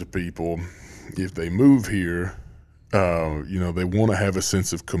recommendation to people if they move here, they want to have a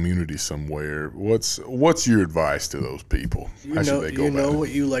sense of community somewhere? What's your advice to those people? How should they go about it? What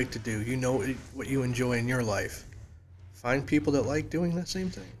you like to do. You know what you enjoy in your life. Find people that like doing that same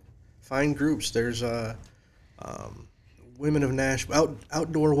thing. Find groups. There's Women of Nashville,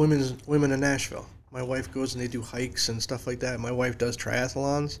 outdoor women in Nashville. My wife goes and they do hikes and stuff like that. My wife does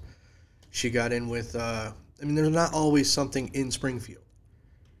triathlons. She got in with, there's not always something in Springfield,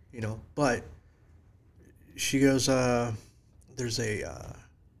 but she goes, there's a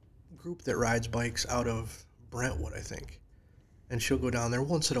group that rides bikes out of Brentwood, I think. And she'll go down there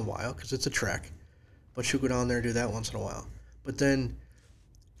once in a while because it's a trek, but she'll go down there and do that once in a while. But then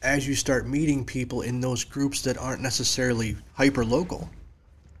as you start meeting people in those groups that aren't necessarily hyper-local,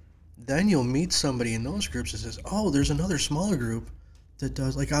 then you'll meet somebody in those groups that says, oh, there's another smaller group that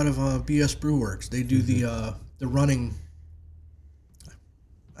does, like out of BS Brewworks. They do the running,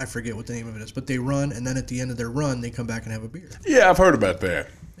 I forget what the name of it is, but they run, and then at the end of their run, they come back and have a beer. Yeah, I've heard about that.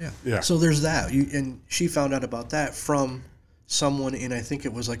 Yeah. So there's that. And she found out about that from someone in, I think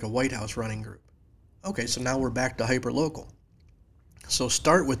it was like a White House running group. Okay, so now we're back to hyper-local. So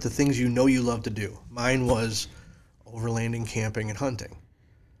start with the things you love to do. Mine was overlanding, camping, and hunting,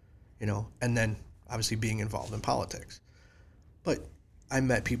 and then obviously being involved in politics. But I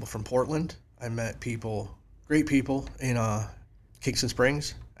met people from Portland. I met great people in Kingston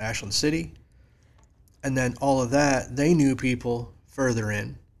Springs, Ashland City. And then all of that, they knew people further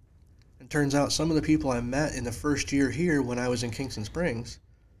in. And turns out some of the people I met in the first year here when I was in Kingston Springs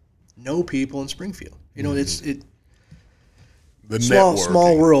know people in Springfield. The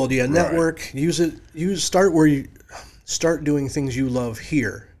small world, yeah. Right. Network. Use it. Start where you start doing things you love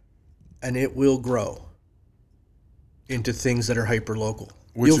here, and it will grow into things that are hyper local.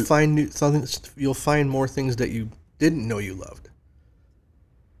 You'll find more things that you didn't know you loved.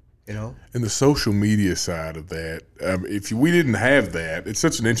 you know. And the social media side of that, if we didn't have that, it's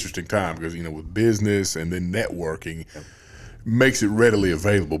such an interesting time because, with business and then networking makes it readily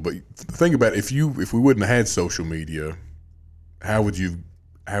available. But think about if we wouldn't have had social media, how would you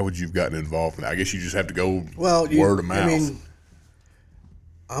have gotten involved in that? I guess you just have to go word of mouth. I mean,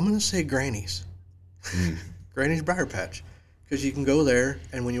 I'm going to say Granny's. Granny's Briar Patch. Because you can go there,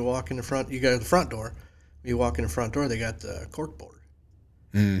 and when you walk in the front, you go to the front door. When you walk in the front door, they got the cork board.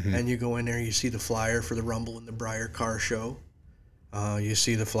 Mm-hmm. And you go in there, you see the flyer for the Rumble and the Briar Car Show. You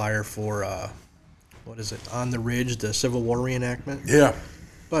see the flyer for, On the Ridge, the Civil War reenactment. Yeah.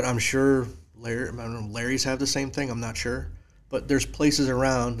 But I'm sure Larry's have the same thing. I'm not sure. But there's places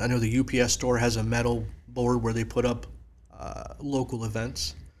around. I know the UPS store has a metal board where they put up local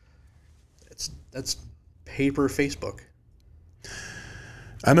events. That's paper Facebook.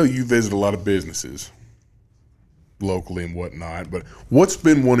 I know you visit a lot of businesses locally and whatnot, but what's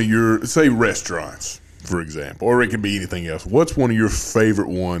been one of your, say, restaurants, for example, or it could be anything else. What's one of your favorite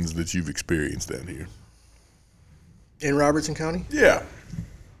ones that you've experienced down here? In Robertson County? Yeah.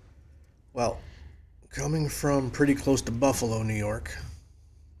 Well, coming from pretty close to Buffalo, New York,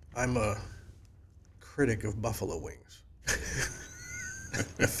 I'm a critic of buffalo wings.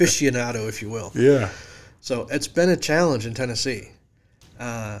 Aficionado, if you will. Yeah. So it's been a challenge in Tennessee.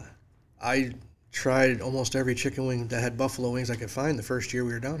 I tried almost every chicken wing that had buffalo wings I could find the first year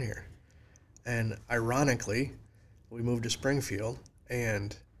we were down here. And ironically, we moved to Springfield,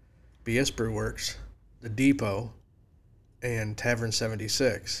 and BS Brew Works, the Depot, and Tavern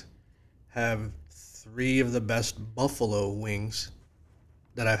 76 have 3 of the best buffalo wings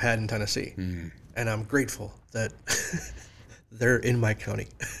that I've had in Tennessee. Mm. And I'm grateful that they're in my county.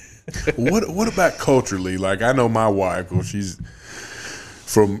 What about culturally? Like, I know my wife, well, she's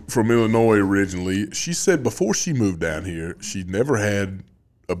from Illinois originally. She said before she moved down here, she'd never had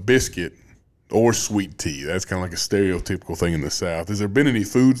a biscuit or sweet tea. That's kind of like a stereotypical thing in the South. Has there been any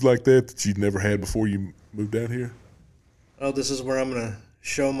foods like that you'd never had before you moved down here? Oh, this is where I'm going to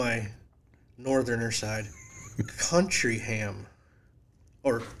show my northerner side. Country ham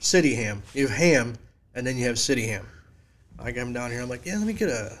or city ham. You have ham, and then you have city ham. Like, I'm down here, I'm like, yeah, let me get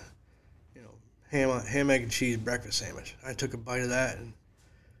a ham, egg, and cheese breakfast sandwich. I took a bite of that, and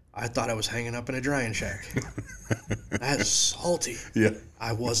I thought I was hanging up in a drying shack. That's salty. Yeah.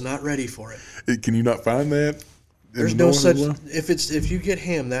 I was not ready for it. Can you not find that? There's no such. If you get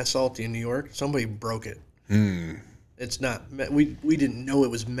ham that salty in New York, somebody broke it. Mm. It's not. We didn't know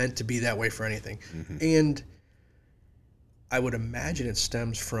it was meant to be that way for anything, and I would imagine it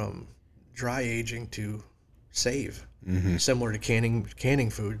stems from dry aging to save. Mm-hmm. Similar to canning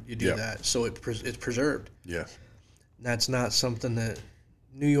food, you do that, so it's preserved. Yes. That's not something that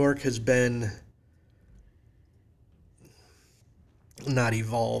New York has been not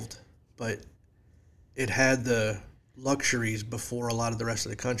evolved, but it had the luxuries before a lot of the rest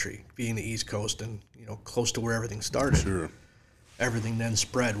of the country, being the East Coast and close to where everything started. Sure. Everything then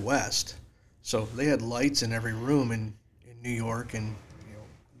spread west, so they had lights in every room in New York and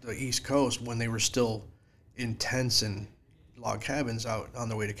the East Coast when they were still in tents and log cabins out on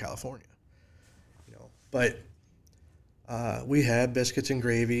the way to California. But we had biscuits and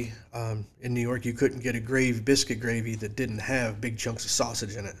gravy. In New York, you couldn't get a biscuit gravy that didn't have big chunks of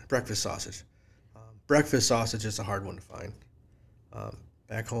sausage in it, breakfast sausage. Breakfast sausage is a hard one to find.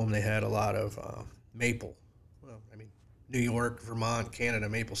 Back home, they had a lot of maple. New York, Vermont, Canada,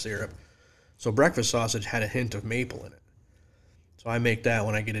 maple syrup. So breakfast sausage had a hint of maple in it. So I make that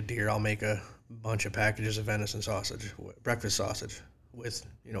when I get a deer. I'll make a bunch of packages of venison sausage, breakfast sausage, with,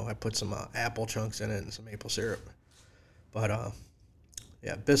 I put some apple chunks in it and some maple syrup. But,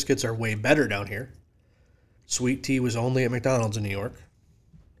 biscuits are way better down here. Sweet tea was only at McDonald's in New York.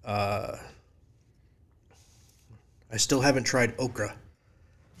 I still haven't tried okra.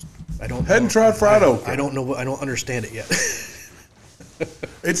 Hadn't tried fried okra. I don't know. I don't understand it yet.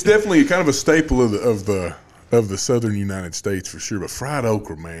 It's definitely kind of a staple of the southern United States for sure. But fried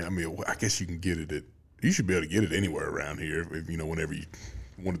okra, man, I guess you can get it you should be able to get it anywhere around here if whenever you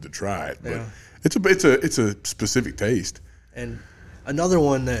wanted to try it. But it's a specific taste. And another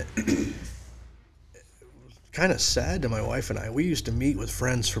one that kind of sad to my wife and I, we used to meet with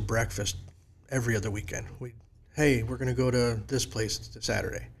friends for breakfast every other weekend. Hey, we're going to go to this place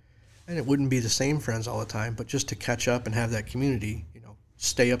Saturday. And it wouldn't be the same friends all the time, but just to catch up and have that community,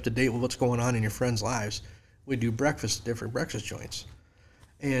 stay up to date with what's going on in your friends' lives. We do different breakfast joints.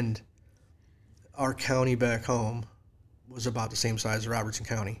 And our county back home was about the same size as Robertson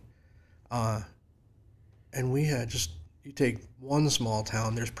County. And we had you take one small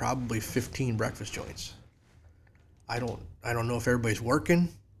town, there's probably 15 breakfast joints. I don't know if everybody's working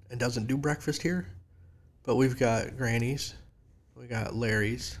and doesn't do breakfast here, but we've got Granny's, we got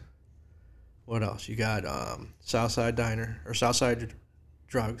Larry's. What else? You got Southside Diner or Southside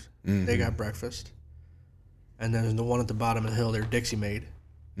Drugs. Mm-hmm. They got breakfast. And then the one at the bottom of the hill there, Dixie Maid.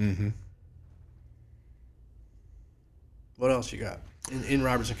 Mm-hmm. What else you got in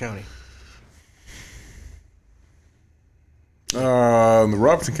Robertson County? On the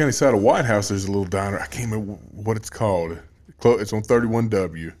Robertson County side of White House, there's a little diner. I can't remember what it's called. It's on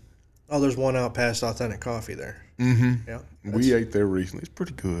 31W. Oh, there's one out past Authentic Coffee there. Mm-hmm. Yeah, we ate there recently. It's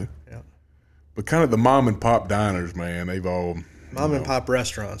pretty good. Yeah, but kind of the mom and pop diners, man. They've all mom and pop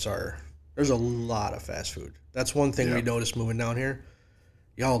restaurants are. There's a lot of fast food. That's one thing we noticed moving down here.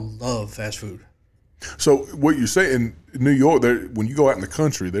 Y'all love fast food. So what you say in New York, when you go out in the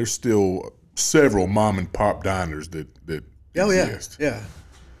country, there's still several mom and pop diners that exist.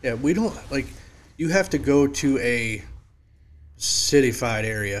 Yeah. We don't you have to go to a cityfied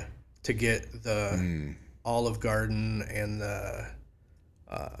area to get the Olive Garden and the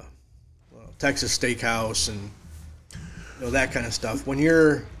Texas Steakhouse and that kind of stuff. When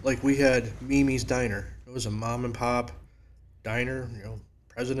you're we had Mimi's Diner. It was a mom and pop diner.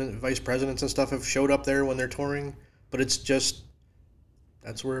 Vice presidents and stuff have showed up there when they're touring, but it's just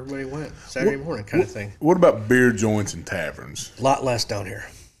that's where everybody went Saturday morning kind of thing. What about beer joints and taverns? A lot less down here.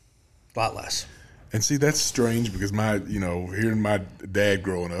 A lot less. And see, that's strange because hearing my dad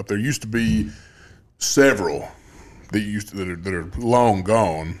growing up, there used to be several that are long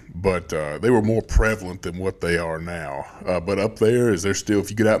gone, but they were more prevalent than what they are now. But up there, is there still? If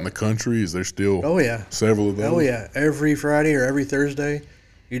you get out in the country, is there still? Several of those. Oh yeah, every Friday or every Thursday,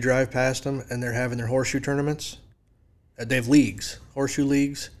 you drive past them and they're having their horseshoe tournaments. They have leagues, horseshoe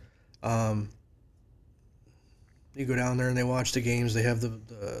leagues. You go down there and they watch the games. They have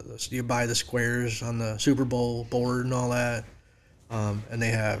you buy the squares on the Super Bowl board and all that. And they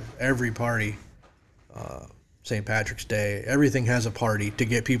have every party, St. Patrick's Day. Everything has a party to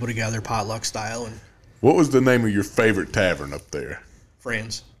get people together, potluck style. And what was the name of your favorite tavern up there?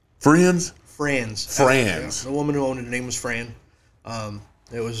 Fran's. Friends? Fran's. Fran's. The woman who owned it, her name was Fran.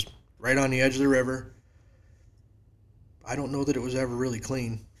 It was right on the edge of the river. I don't know that it was ever really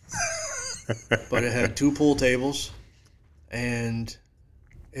clean. But it had 2 pool tables, and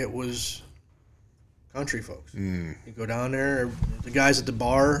it was country folks. You go down there, the guys at the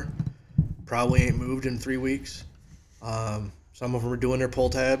bar probably ain't moved in 3 weeks. Some of them are doing their pull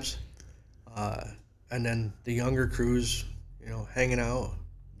tabs. And then the younger crews, hanging out,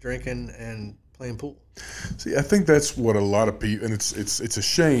 drinking, and playing pool. See, I think that's what a lot of people, and it's a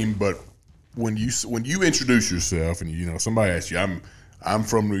shame, but when you introduce yourself and somebody asks you, I'm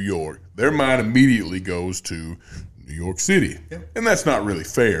from New York, their mind immediately goes to New York City. Yep. And that's not really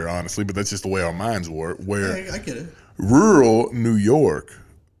fair, honestly, but that's just the way our minds work. Where I get it. Rural New York,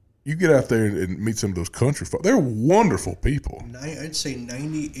 you get out there and meet some of those country folk. They're wonderful people. I'd say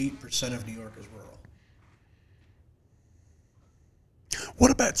 98% of New York is rural.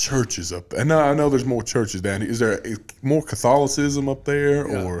 What about churches up there? I know there's more churches down here. Is there more Catholicism up there?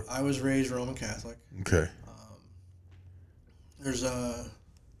 Yeah, or I was raised Roman Catholic. Okay. There's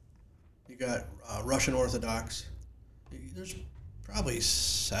you got Russian Orthodox. There's probably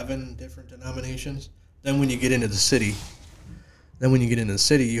 7 different denominations. Then when you get into the city,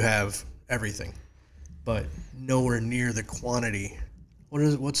 you have everything, but nowhere near the quantity.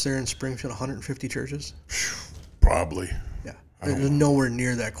 What's there in Springfield? 150 churches? Probably. Yeah, there's nowhere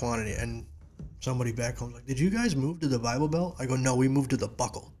near that quantity. And somebody back home was like, "Did you guys move to the Bible Belt?" I go, "No, we moved to the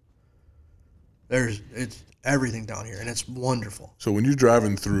Buckle." It's everything down here, and it's wonderful. So when you're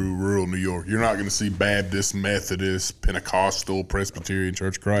driving through rural New York, you're not going to see Baptist, Methodist, Pentecostal, Presbyterian,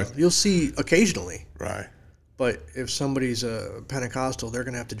 Church of Christ? You'll see occasionally. Right. But if somebody's a Pentecostal, they're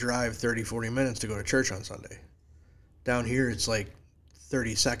going to have to drive 30, 40 minutes to go to church on Sunday. Down here, it's like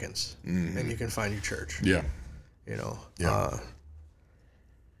 30 seconds, and you can find your church. Yeah. Yeah.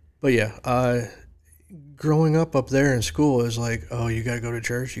 But yeah, growing up there in school is like, oh, you got to go to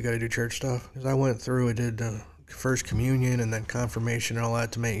church, you got to do church stuff. Because I went through, I did first communion and then confirmation and all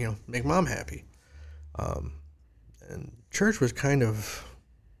that to make mom happy. And church was kind of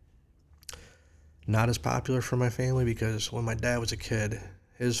not as popular for my family because when my dad was a kid,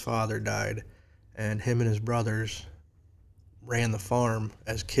 his father died, and him and his brothers ran the farm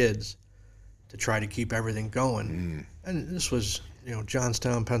as kids to try to keep everything going. And this was,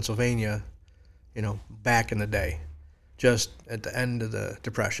 Johnstown, Pennsylvania, back in the day, just at the end of the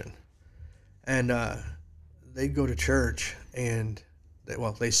Depression. And they'd go to church, and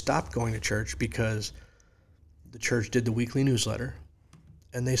they stopped going to church because the church did the weekly newsletter,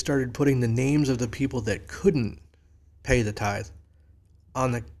 and they started putting the names of the people that couldn't pay the tithe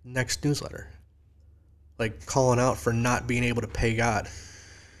on the next newsletter, like calling out for not being able to pay God.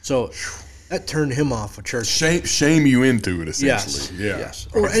 So that turned him off of church. Shame you into it, essentially. Yes.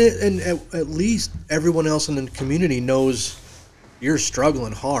 Or, and at least everyone else in the community knows you're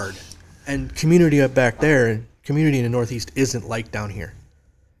struggling hard. And community up back there, community in the Northeast isn't like down here.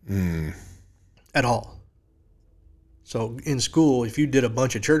 At all. So in school, if you did a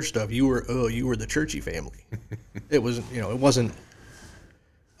bunch of church stuff, you were the churchy family. It wasn't, it wasn't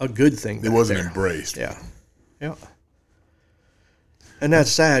a good thing. It wasn't embraced. Yeah. And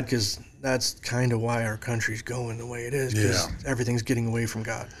that's sad because that's kind of why our country's going the way it is. Because everything's getting away from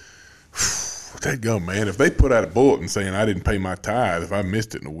God. That go, man. If they put out a bulletin saying I didn't pay my tithe if I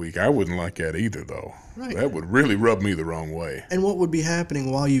missed it in a week, I wouldn't like that either, though. Right. That would really rub me the wrong way. And what would be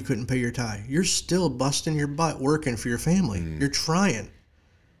happening while you couldn't pay your tithe? You're still busting your butt working for your family. You're trying.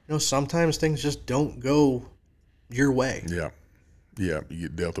 Sometimes things just don't go your way. Yeah. You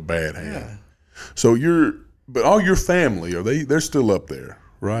get dealt a bad hand. Yeah. So but all your family, they're still up there,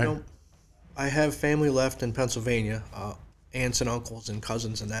 right? I have family left in Pennsylvania, aunts and uncles and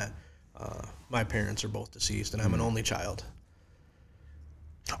cousins and that. My parents are both deceased, and I'm an only child.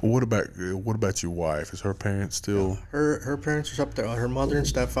 What about your wife? Is her parents still? Her parents are up there. Her mother and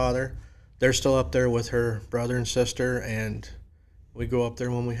stepfather, they're still up there with her brother and sister, and we go up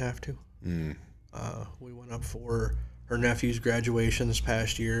there when we have to. We went up for her nephew's graduation this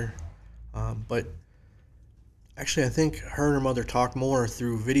past year, but actually I think her and her mother talk more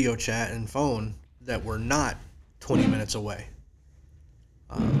through video chat and phone that we're not 20 minutes away.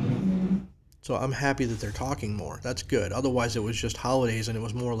 So I'm happy that they're talking more. That's good. Otherwise, it was just holidays, and it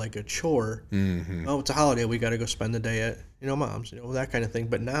was more like a chore. Oh, it's a holiday. We got to go spend the day at, mom's, that kind of thing.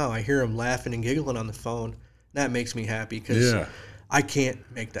 But now I hear them laughing and giggling on the phone. That makes me happy because I can't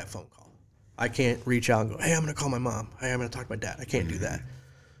make that phone call. I can't reach out and go, hey, I'm going to call my mom. Hey, I'm going to talk to my dad. I can't do that.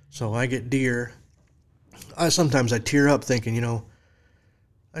 So I get deer. Sometimes I tear up thinking, I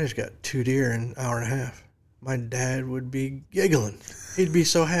just got 2 deer in an hour and a half. My dad would be giggling. He'd be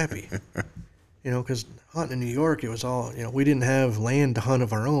so happy. Because hunting in New York, it was all, we didn't have land to hunt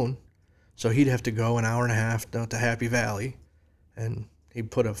of our own. So he'd have to go an hour and a half down to Happy Valley, and he'd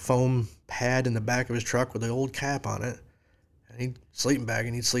put a foam pad in the back of his truck with an old cap on it, and he'd sleeping bag,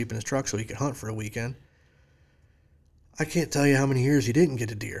 and he'd sleep in his truck so he could hunt for a weekend. I can't tell you how many years he didn't get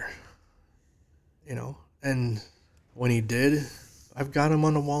a deer, and when he did, I've got him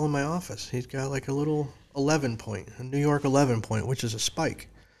on the wall in my office. He's got like a little 11 point, a New York 11 point, which is a spike.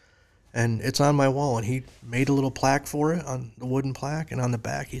 And it's on my wall, and he made a little plaque for it on the wooden plaque, and on the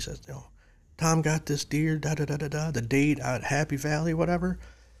back he says, Tom got this deer, da-da-da-da-da, the date at Happy Valley, whatever.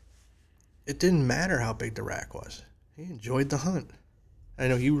 It didn't matter how big the rack was. He enjoyed the hunt. I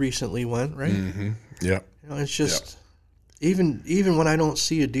know you recently went, right? Mm-hmm. Yeah. It's just, even when I don't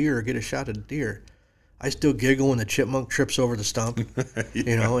see a deer or get a shot at a deer, I still giggle when the chipmunk trips over the stump,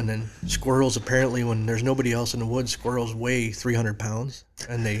 and then squirrels, apparently when there's nobody else in the woods, squirrels weigh 300 pounds,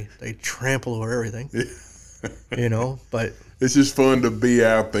 and they trample over everything, but it's just fun to be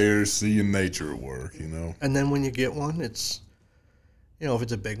out there seeing nature at work, And then when you get one, it's, if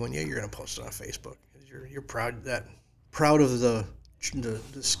it's a big one, you're going to post it on Facebook. You're proud of the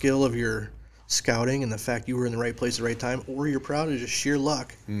skill of your scouting and the fact you were in the right place at the right time, or you're proud of just sheer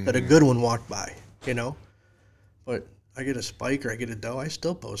luck that a good one walked by. But I get a spike or I get a doe, I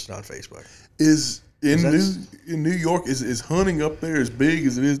still post it on Facebook. In New York, is hunting up there as big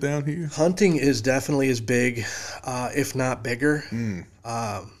as it is down here? Hunting is definitely as big, if not bigger.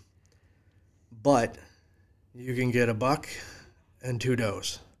 But you can get a buck and 2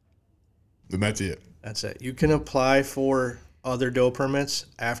 does. And that's it. That's it. You can apply for other doe permits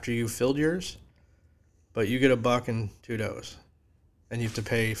after you've filled yours, but you get a buck and 2 does. And you have to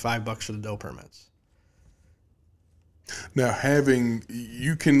pay $5 for the doe permits. Now, can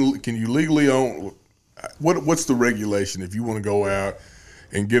you legally own? What's the regulation if you want to go out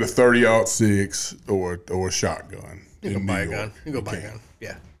and get a 30-06 or a shotgun? You can buy a gun. You can go buy a gun.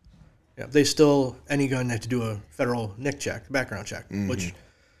 Yeah. Any gun they have to do a federal NIC check, background check, which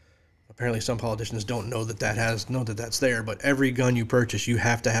apparently some politicians don't know that's there. But every gun you purchase, you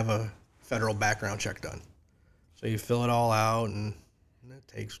have to have a federal background check done. So you fill it all out, and it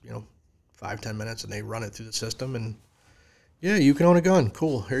takes 5-10 minutes, and they run it through the system, and you can own a gun.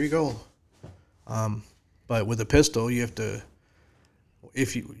 Cool, here you go. But with a pistol, you have to,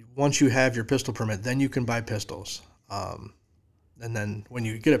 once you have your pistol permit, then you can buy pistols. And then when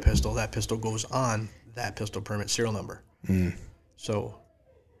you get a pistol, that pistol goes on that pistol permit serial number. So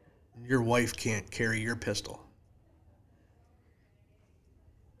your wife can't carry your pistol.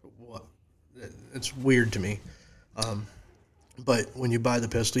 What? It's weird to me. But when you buy the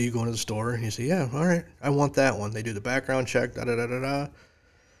pistol, you go into the store and you say, yeah, all right, I want that one. They do the background check, da-da-da-da-da. And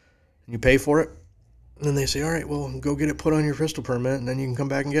you pay for it. And then they say, all right, well, go get it put on your pistol permit, and then you can come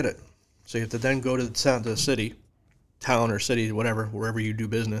back and get it. So you have to then go to the city, town or city, whatever, wherever you do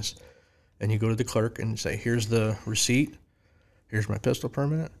business, and you go to the clerk and say, here's the receipt, here's my pistol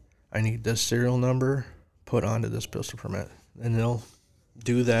permit, I need this serial number put onto this pistol permit. And they'll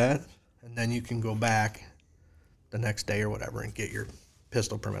do that, and then you can go back the next day or whatever and get your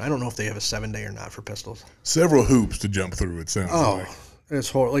pistol permit. I don't know if they have a 7-day or not for pistols. Several hoops to jump through, it sounds like. It's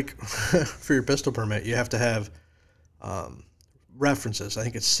horrible. Like, for your pistol permit, you have to have references. I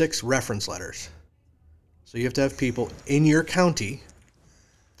think it's 6 reference letters. So you have to have people in your county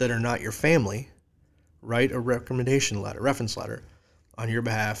that are not your family write a reference letter on your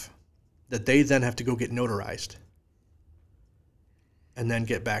behalf that they then have to go get notarized and then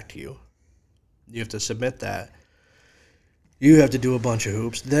get back to you. You have to submit that. You have to do a bunch of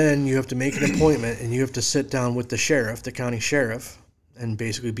hoops. Then you have to make an appointment, and you have to sit down with the sheriff, the county sheriff, and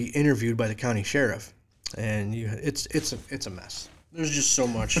basically be interviewed by the county sheriff. And it's a mess. There's just so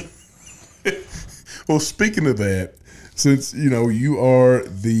much. Well, speaking of that, since you are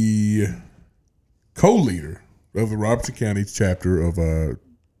the co-leader of the Robertson County chapter of the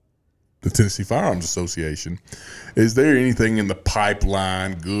Tennessee Firearms Association, is there anything in the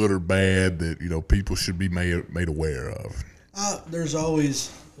pipeline, good or bad, that people should be made aware of? There's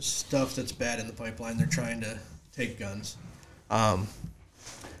always stuff that's bad in the pipeline. They're trying to take guns.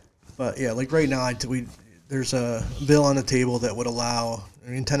 But yeah, like right now, there's a bill on the table that would allow,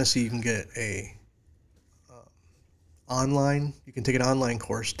 in Tennessee, you can get a you can take an online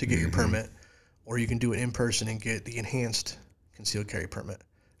course to get your permit, or you can do it in person and get the enhanced concealed carry permit.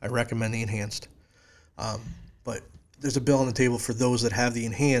 I recommend the enhanced. But there's a bill on the table for those that have the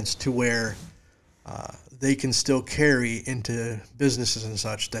enhanced to where they can still carry into businesses and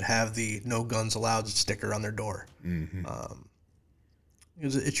such that have the no guns allowed sticker on their door.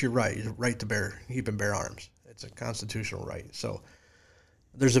 It's your right to keep and bear arms. It's a constitutional right. So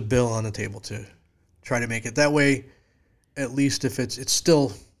there's a bill on the table to try to make it that way. At least if it's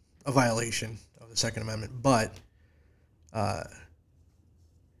still a violation of the Second Amendment, but at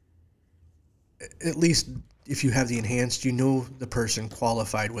least if you have the enhanced, the person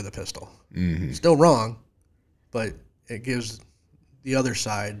qualified with a pistol. Still wrong, but it gives the other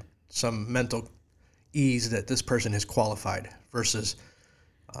side some mental ease that this person is qualified versus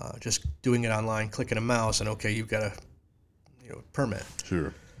just doing it online, clicking a mouse, and okay, you've got a permit.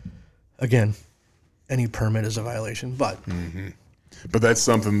 Sure. Again, any permit is a violation, but but that's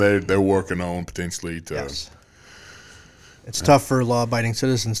something they're working on potentially to. Yes. It's tough for law-abiding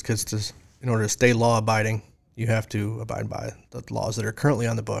citizens because in order to stay law-abiding, you have to abide by the laws that are currently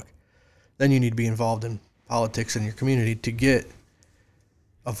on the book. Then you need to be involved in politics in your community to get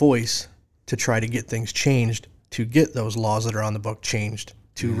a voice to try to get things changed, to get those laws that are on the book changed,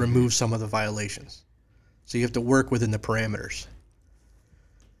 to remove some of the violations. So you have to work within the parameters.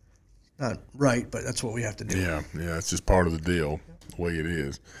 Not right, but that's what we have to do. Yeah, it's just part of the deal, the way it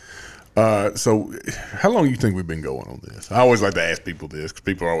is. So how long do you think we've been going on this? I always like to ask people this because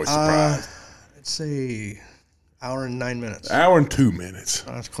people are always surprised. I'd say hour and 9 minutes. Hour and 2 minutes.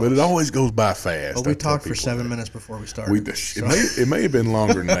 Oh, that's close. But it always goes by fast. Well, we talked for 7 minutes before we started. It may have been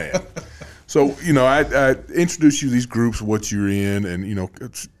longer than that. So, I introduced you to these groups, what you're in, and,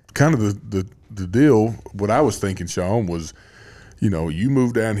 it's kind of the deal. What I was thinking, Sean, was, you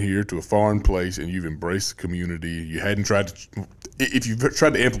moved down here to a foreign place and you've embraced the community. You hadn't if you've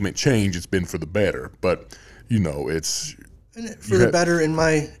tried to implement change, it's been for the better. But, it's for the better in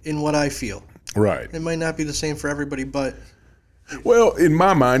what I feel. Right. It might not be the same for everybody, but. Well, in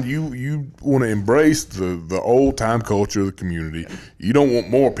my mind, you want to embrace the old time culture of the community. You don't want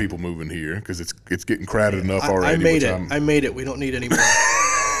more people moving here because it's getting crowded enough already. I made it. We don't need any more.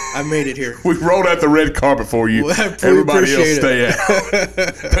 I made it here. We rolled out the red carpet for you. Well, everybody else stay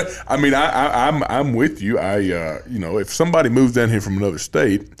out. I mean, I'm with you. If somebody moves down here from another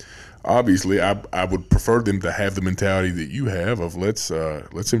state, obviously I would prefer them to have the mentality that you have of let's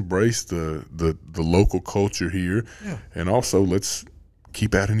embrace the local culture here, and also let's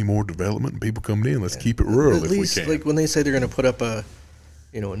keep out any more development and people coming in. Let's keep it rural if we can. Like when they say they're going to put up a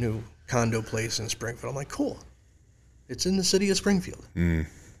new condo place in Springfield, I'm like, cool. It's in the city of Springfield.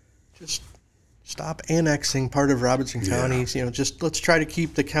 Just stop annexing part of Robertson County. Just let's try to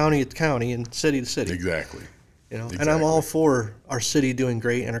keep the county and city to city. Exactly. And I'm all for our city doing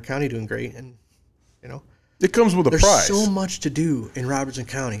great and our county doing great, and it comes with a price. There's so much to do in Robertson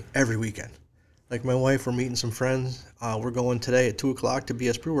County every weekend. Like my wife, we're meeting some friends. We're going today at 2:00 to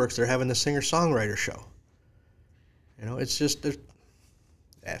BS Brewworks. They're having a singer-songwriter show. It's just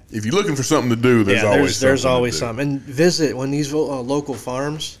if you're looking for something to do, there's always something. And visit when these local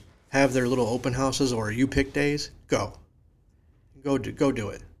farms have their little open houses or you pick days. Go do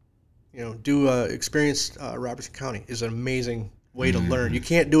it. Experience Robertson County is an amazing way to learn. You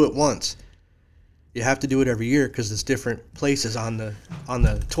can't do it once. You have to do it every year because it's different places on the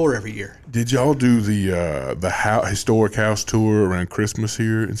tour every year. Did y'all do the historic house tour around Christmas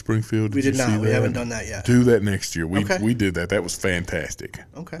here in Springfield? We did not. We haven't done that yet. Do that next year. We did that. That was fantastic.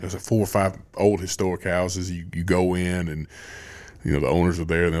 Okay. There's 4 or 5 old historic houses. You go in and the owners are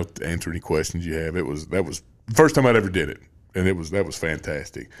there and they'll answer any questions you have. That was the first time I'd ever did it, and that was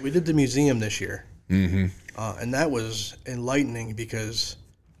fantastic. We did the museum this year, and that was enlightening because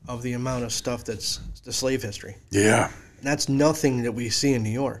of the amount of stuff that's the slave history. Yeah. And that's nothing that we see in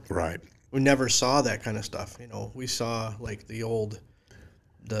New York. Right. We never saw that kind of stuff. We saw like the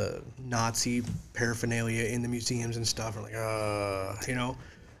Nazi paraphernalia in the museums and stuff. We're like,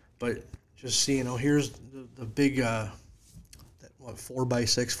 but just see, here's the big, 4x6,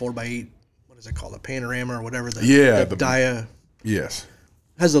 4x8, what is it called? A panorama or whatever. The dia. Yes.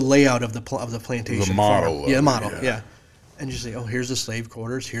 Has a layout of the plantation. The model. The model. Yeah. And you say, here's the slave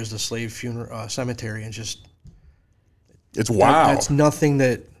quarters, here's the slave funeral cemetery, and just it's wow. That's nothing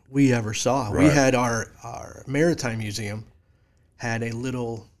that we ever saw. Right. We had our maritime museum had a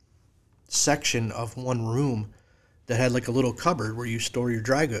little section of one room that had like a little cupboard where you store your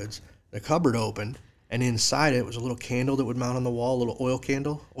dry goods. The cupboard opened, and inside it was a little candle that would mount on the wall, a little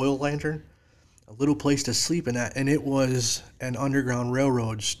oil lantern, a little place to sleep in that, and it was an Underground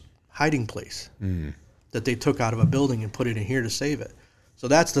Railroad's hiding place. That they took out of a building and put it in here to save it. So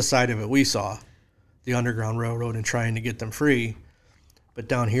that's the side of it we saw, the Underground Railroad and trying to get them free. But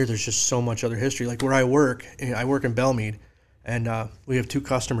down here, there's just so much other history. Like where I work in Belmead, and we have 2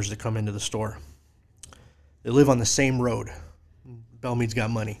 customers that come into the store. They live on the same road. Belmead's got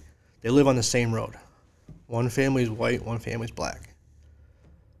money. They live on the same road. One family's white, one family's black.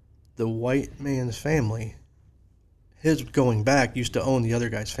 The white man's family, his going back, used to own the other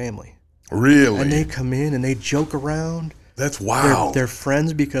guy's family. Really? And they come in and they joke around. That's wow. They're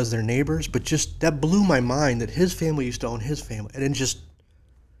friends because they're neighbors, but just that blew my mind that his family used to own his family. And then just...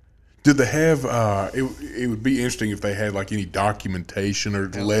 Did they have, it would be interesting if they had like any documentation or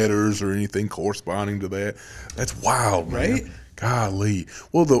letters or anything corresponding to that. That's wild, man. Right? Golly.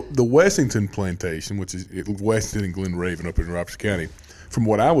 Well, the Wessington plantation, which is Wessington and Glen Raven up in Robertson County, from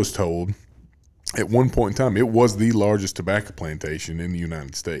what I was told, at one point in time, it was the largest tobacco plantation in the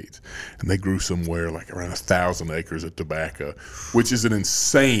United States. And they grew somewhere like around 1,000 acres of tobacco, which is an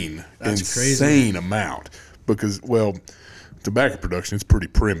insane amount. Because, tobacco production is pretty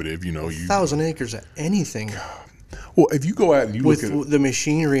primitive. 1,000 acres of anything. Well, if you go out and you look at the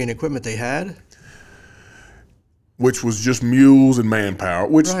machinery and equipment they had, which was just mules and manpower,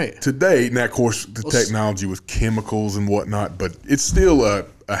 which today, now of course the technology with chemicals and whatnot, but it's still a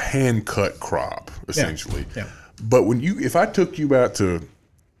hand-cut crop, essentially. Yeah. But if I took you out to a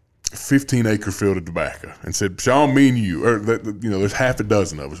 15-acre field of tobacco and said, Sean, me and you, or there's half a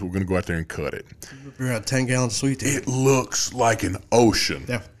dozen of us, we're going to go out there and cut it. We're at 10-gallon sweet tea. It looks like an ocean.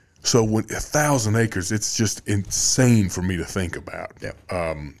 Yeah. So when 1,000 acres, it's just insane for me to think about. Yeah,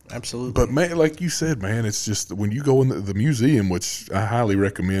 absolutely. But man, like you said, man, it's just when you go in the museum, which I highly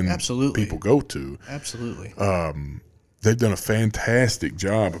recommend people go to. Absolutely. They've done a fantastic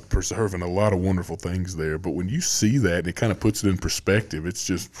job of preserving a lot of wonderful things there. But when you see that, it kind of puts it in perspective. It's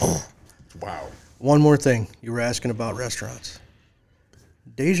just, wow. One more thing. You were asking about restaurants.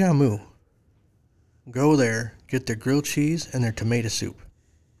 Deja Mu. Go there, get their grilled cheese and their tomato soup.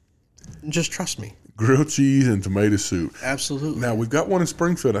 Just trust me. Grilled cheese and tomato soup. Absolutely. Now, we've got one in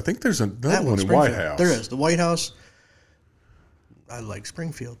Springfield. I think there's another one in White House. There is. The White House, I like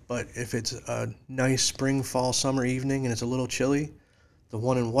Springfield, but if it's a nice spring, fall, summer evening and it's a little chilly, the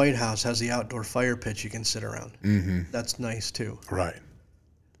one in White House has the outdoor fire pit you can sit around. Mm-hmm. That's nice, too. Right.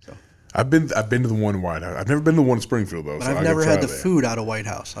 So I've been to the one in White House. I've never been to the one in Springfield, though. But I've never had the food out of White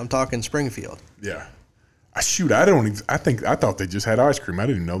House. I'm talking Springfield. Yeah. I thought they just had ice cream. I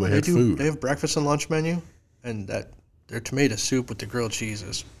didn't know they had food. They have breakfast and lunch menu, and their tomato soup with the grilled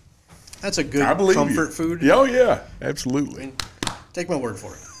cheese that's a good comfort food. Oh yeah, absolutely. I mean, take my word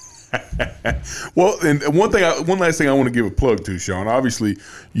for it. Well, and one last thing I want to give a plug to, Sean. Obviously,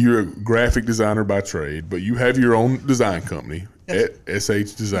 you're a graphic designer by trade, but you have your own design company,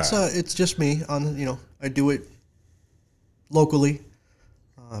 SH Design. It's just me. I do it locally.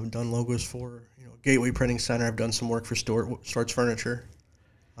 I've done logos for Gateway Printing Center. I've done some work for Stort's Furniture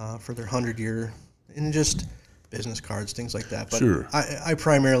for their 100-year, and just business cards, things like that. But sure. I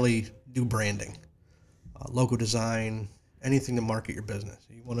primarily do branding. logo design, anything to market your business.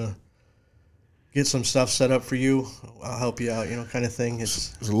 You want to get some stuff set up for you, I'll help you out, kind of thing.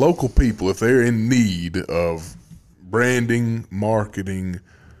 It's local people, if they're in need of branding, marketing,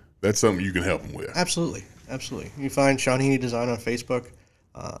 that's something you can help them with. Absolutely. You find Sean Haney Design on Facebook,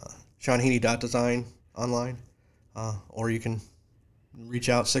 SeanHaney.design online, or you can reach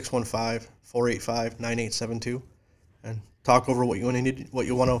out 615-485-9872 and talk over what you want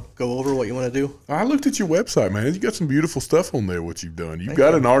to go over, what you want to do. I looked at your website, man. You got some beautiful stuff on there, what you've done. You've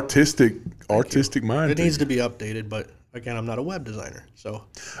got an artistic mind. It needs to be updated, but again, I'm not a web designer. So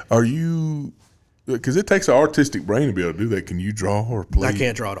are you, because it takes an artistic brain to be able to do that. Can you draw or play? I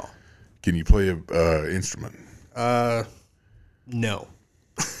can't draw at all. Can you play an instrument? No.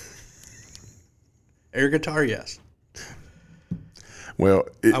 Air guitar, yes. Well,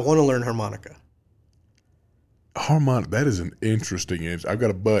 I want to learn harmonica. Harmonica, that is an interesting instrument. I've got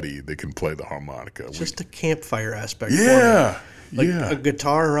a buddy that can play the harmonica. Just the campfire aspect. Yeah. A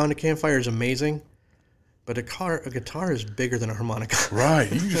guitar around a campfire is amazing, but a guitar is bigger than a harmonica.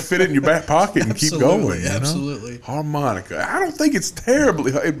 Right. You can just fit it in your back pocket and keep going. Absolutely. Harmonica. I don't think it's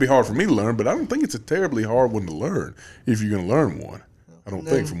terribly, it'd be hard for me to learn, but I don't think it's a terribly hard one to learn if you're going to learn one. I don't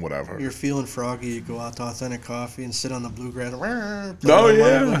think, from what I've heard. You're feeling froggy, you go out to Authentic Coffee and sit on the bluegrass.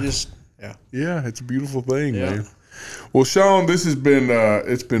 Yeah, it's a beautiful thing, man. Well, Sean, this has been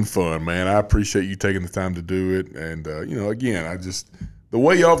it's been fun, man. I appreciate you taking the time to do it, and again, the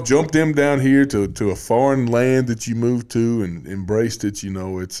way y'all jumped them down here to a foreign land that you moved to and embraced it.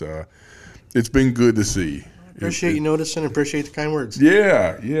 It's been good to see. Appreciate you noticing. Appreciate the kind words.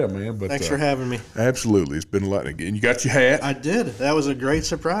 Yeah, man. But thanks for having me. Absolutely, it's been a lot. And you got your hat. I did. That was a great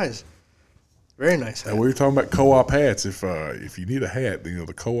surprise. Very nice hat. And we were talking about co-op hats. If you need a hat,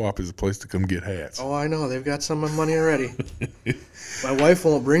 the co-op is a place to come get hats. Oh, I know. They've got some money already. My wife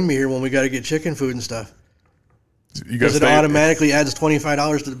won't bring me here when we got to get chicken food and stuff. Because it automatically adds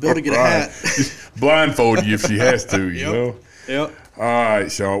 $25 to the bill to get a hat. Just blindfold you if she has to, you know? Yep. All right,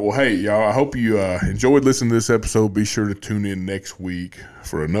 Sean. Well, hey, y'all, I hope you enjoyed listening to this episode. Be sure to tune in next week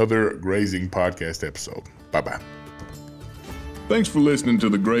for another Grazing podcast episode. Bye-bye. Thanks for listening to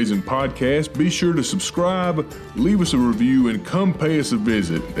the Grazing Podcast. Be sure to subscribe, leave us a review, and come pay us a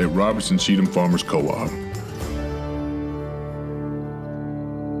visit at Robertson Cheatham Farmers Co-op.